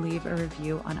if you would leave a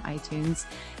review on iTunes.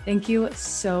 Thank you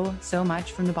so, so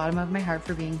much from the bottom of my heart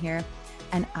for being here,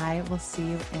 and I will see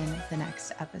you in the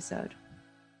next episode.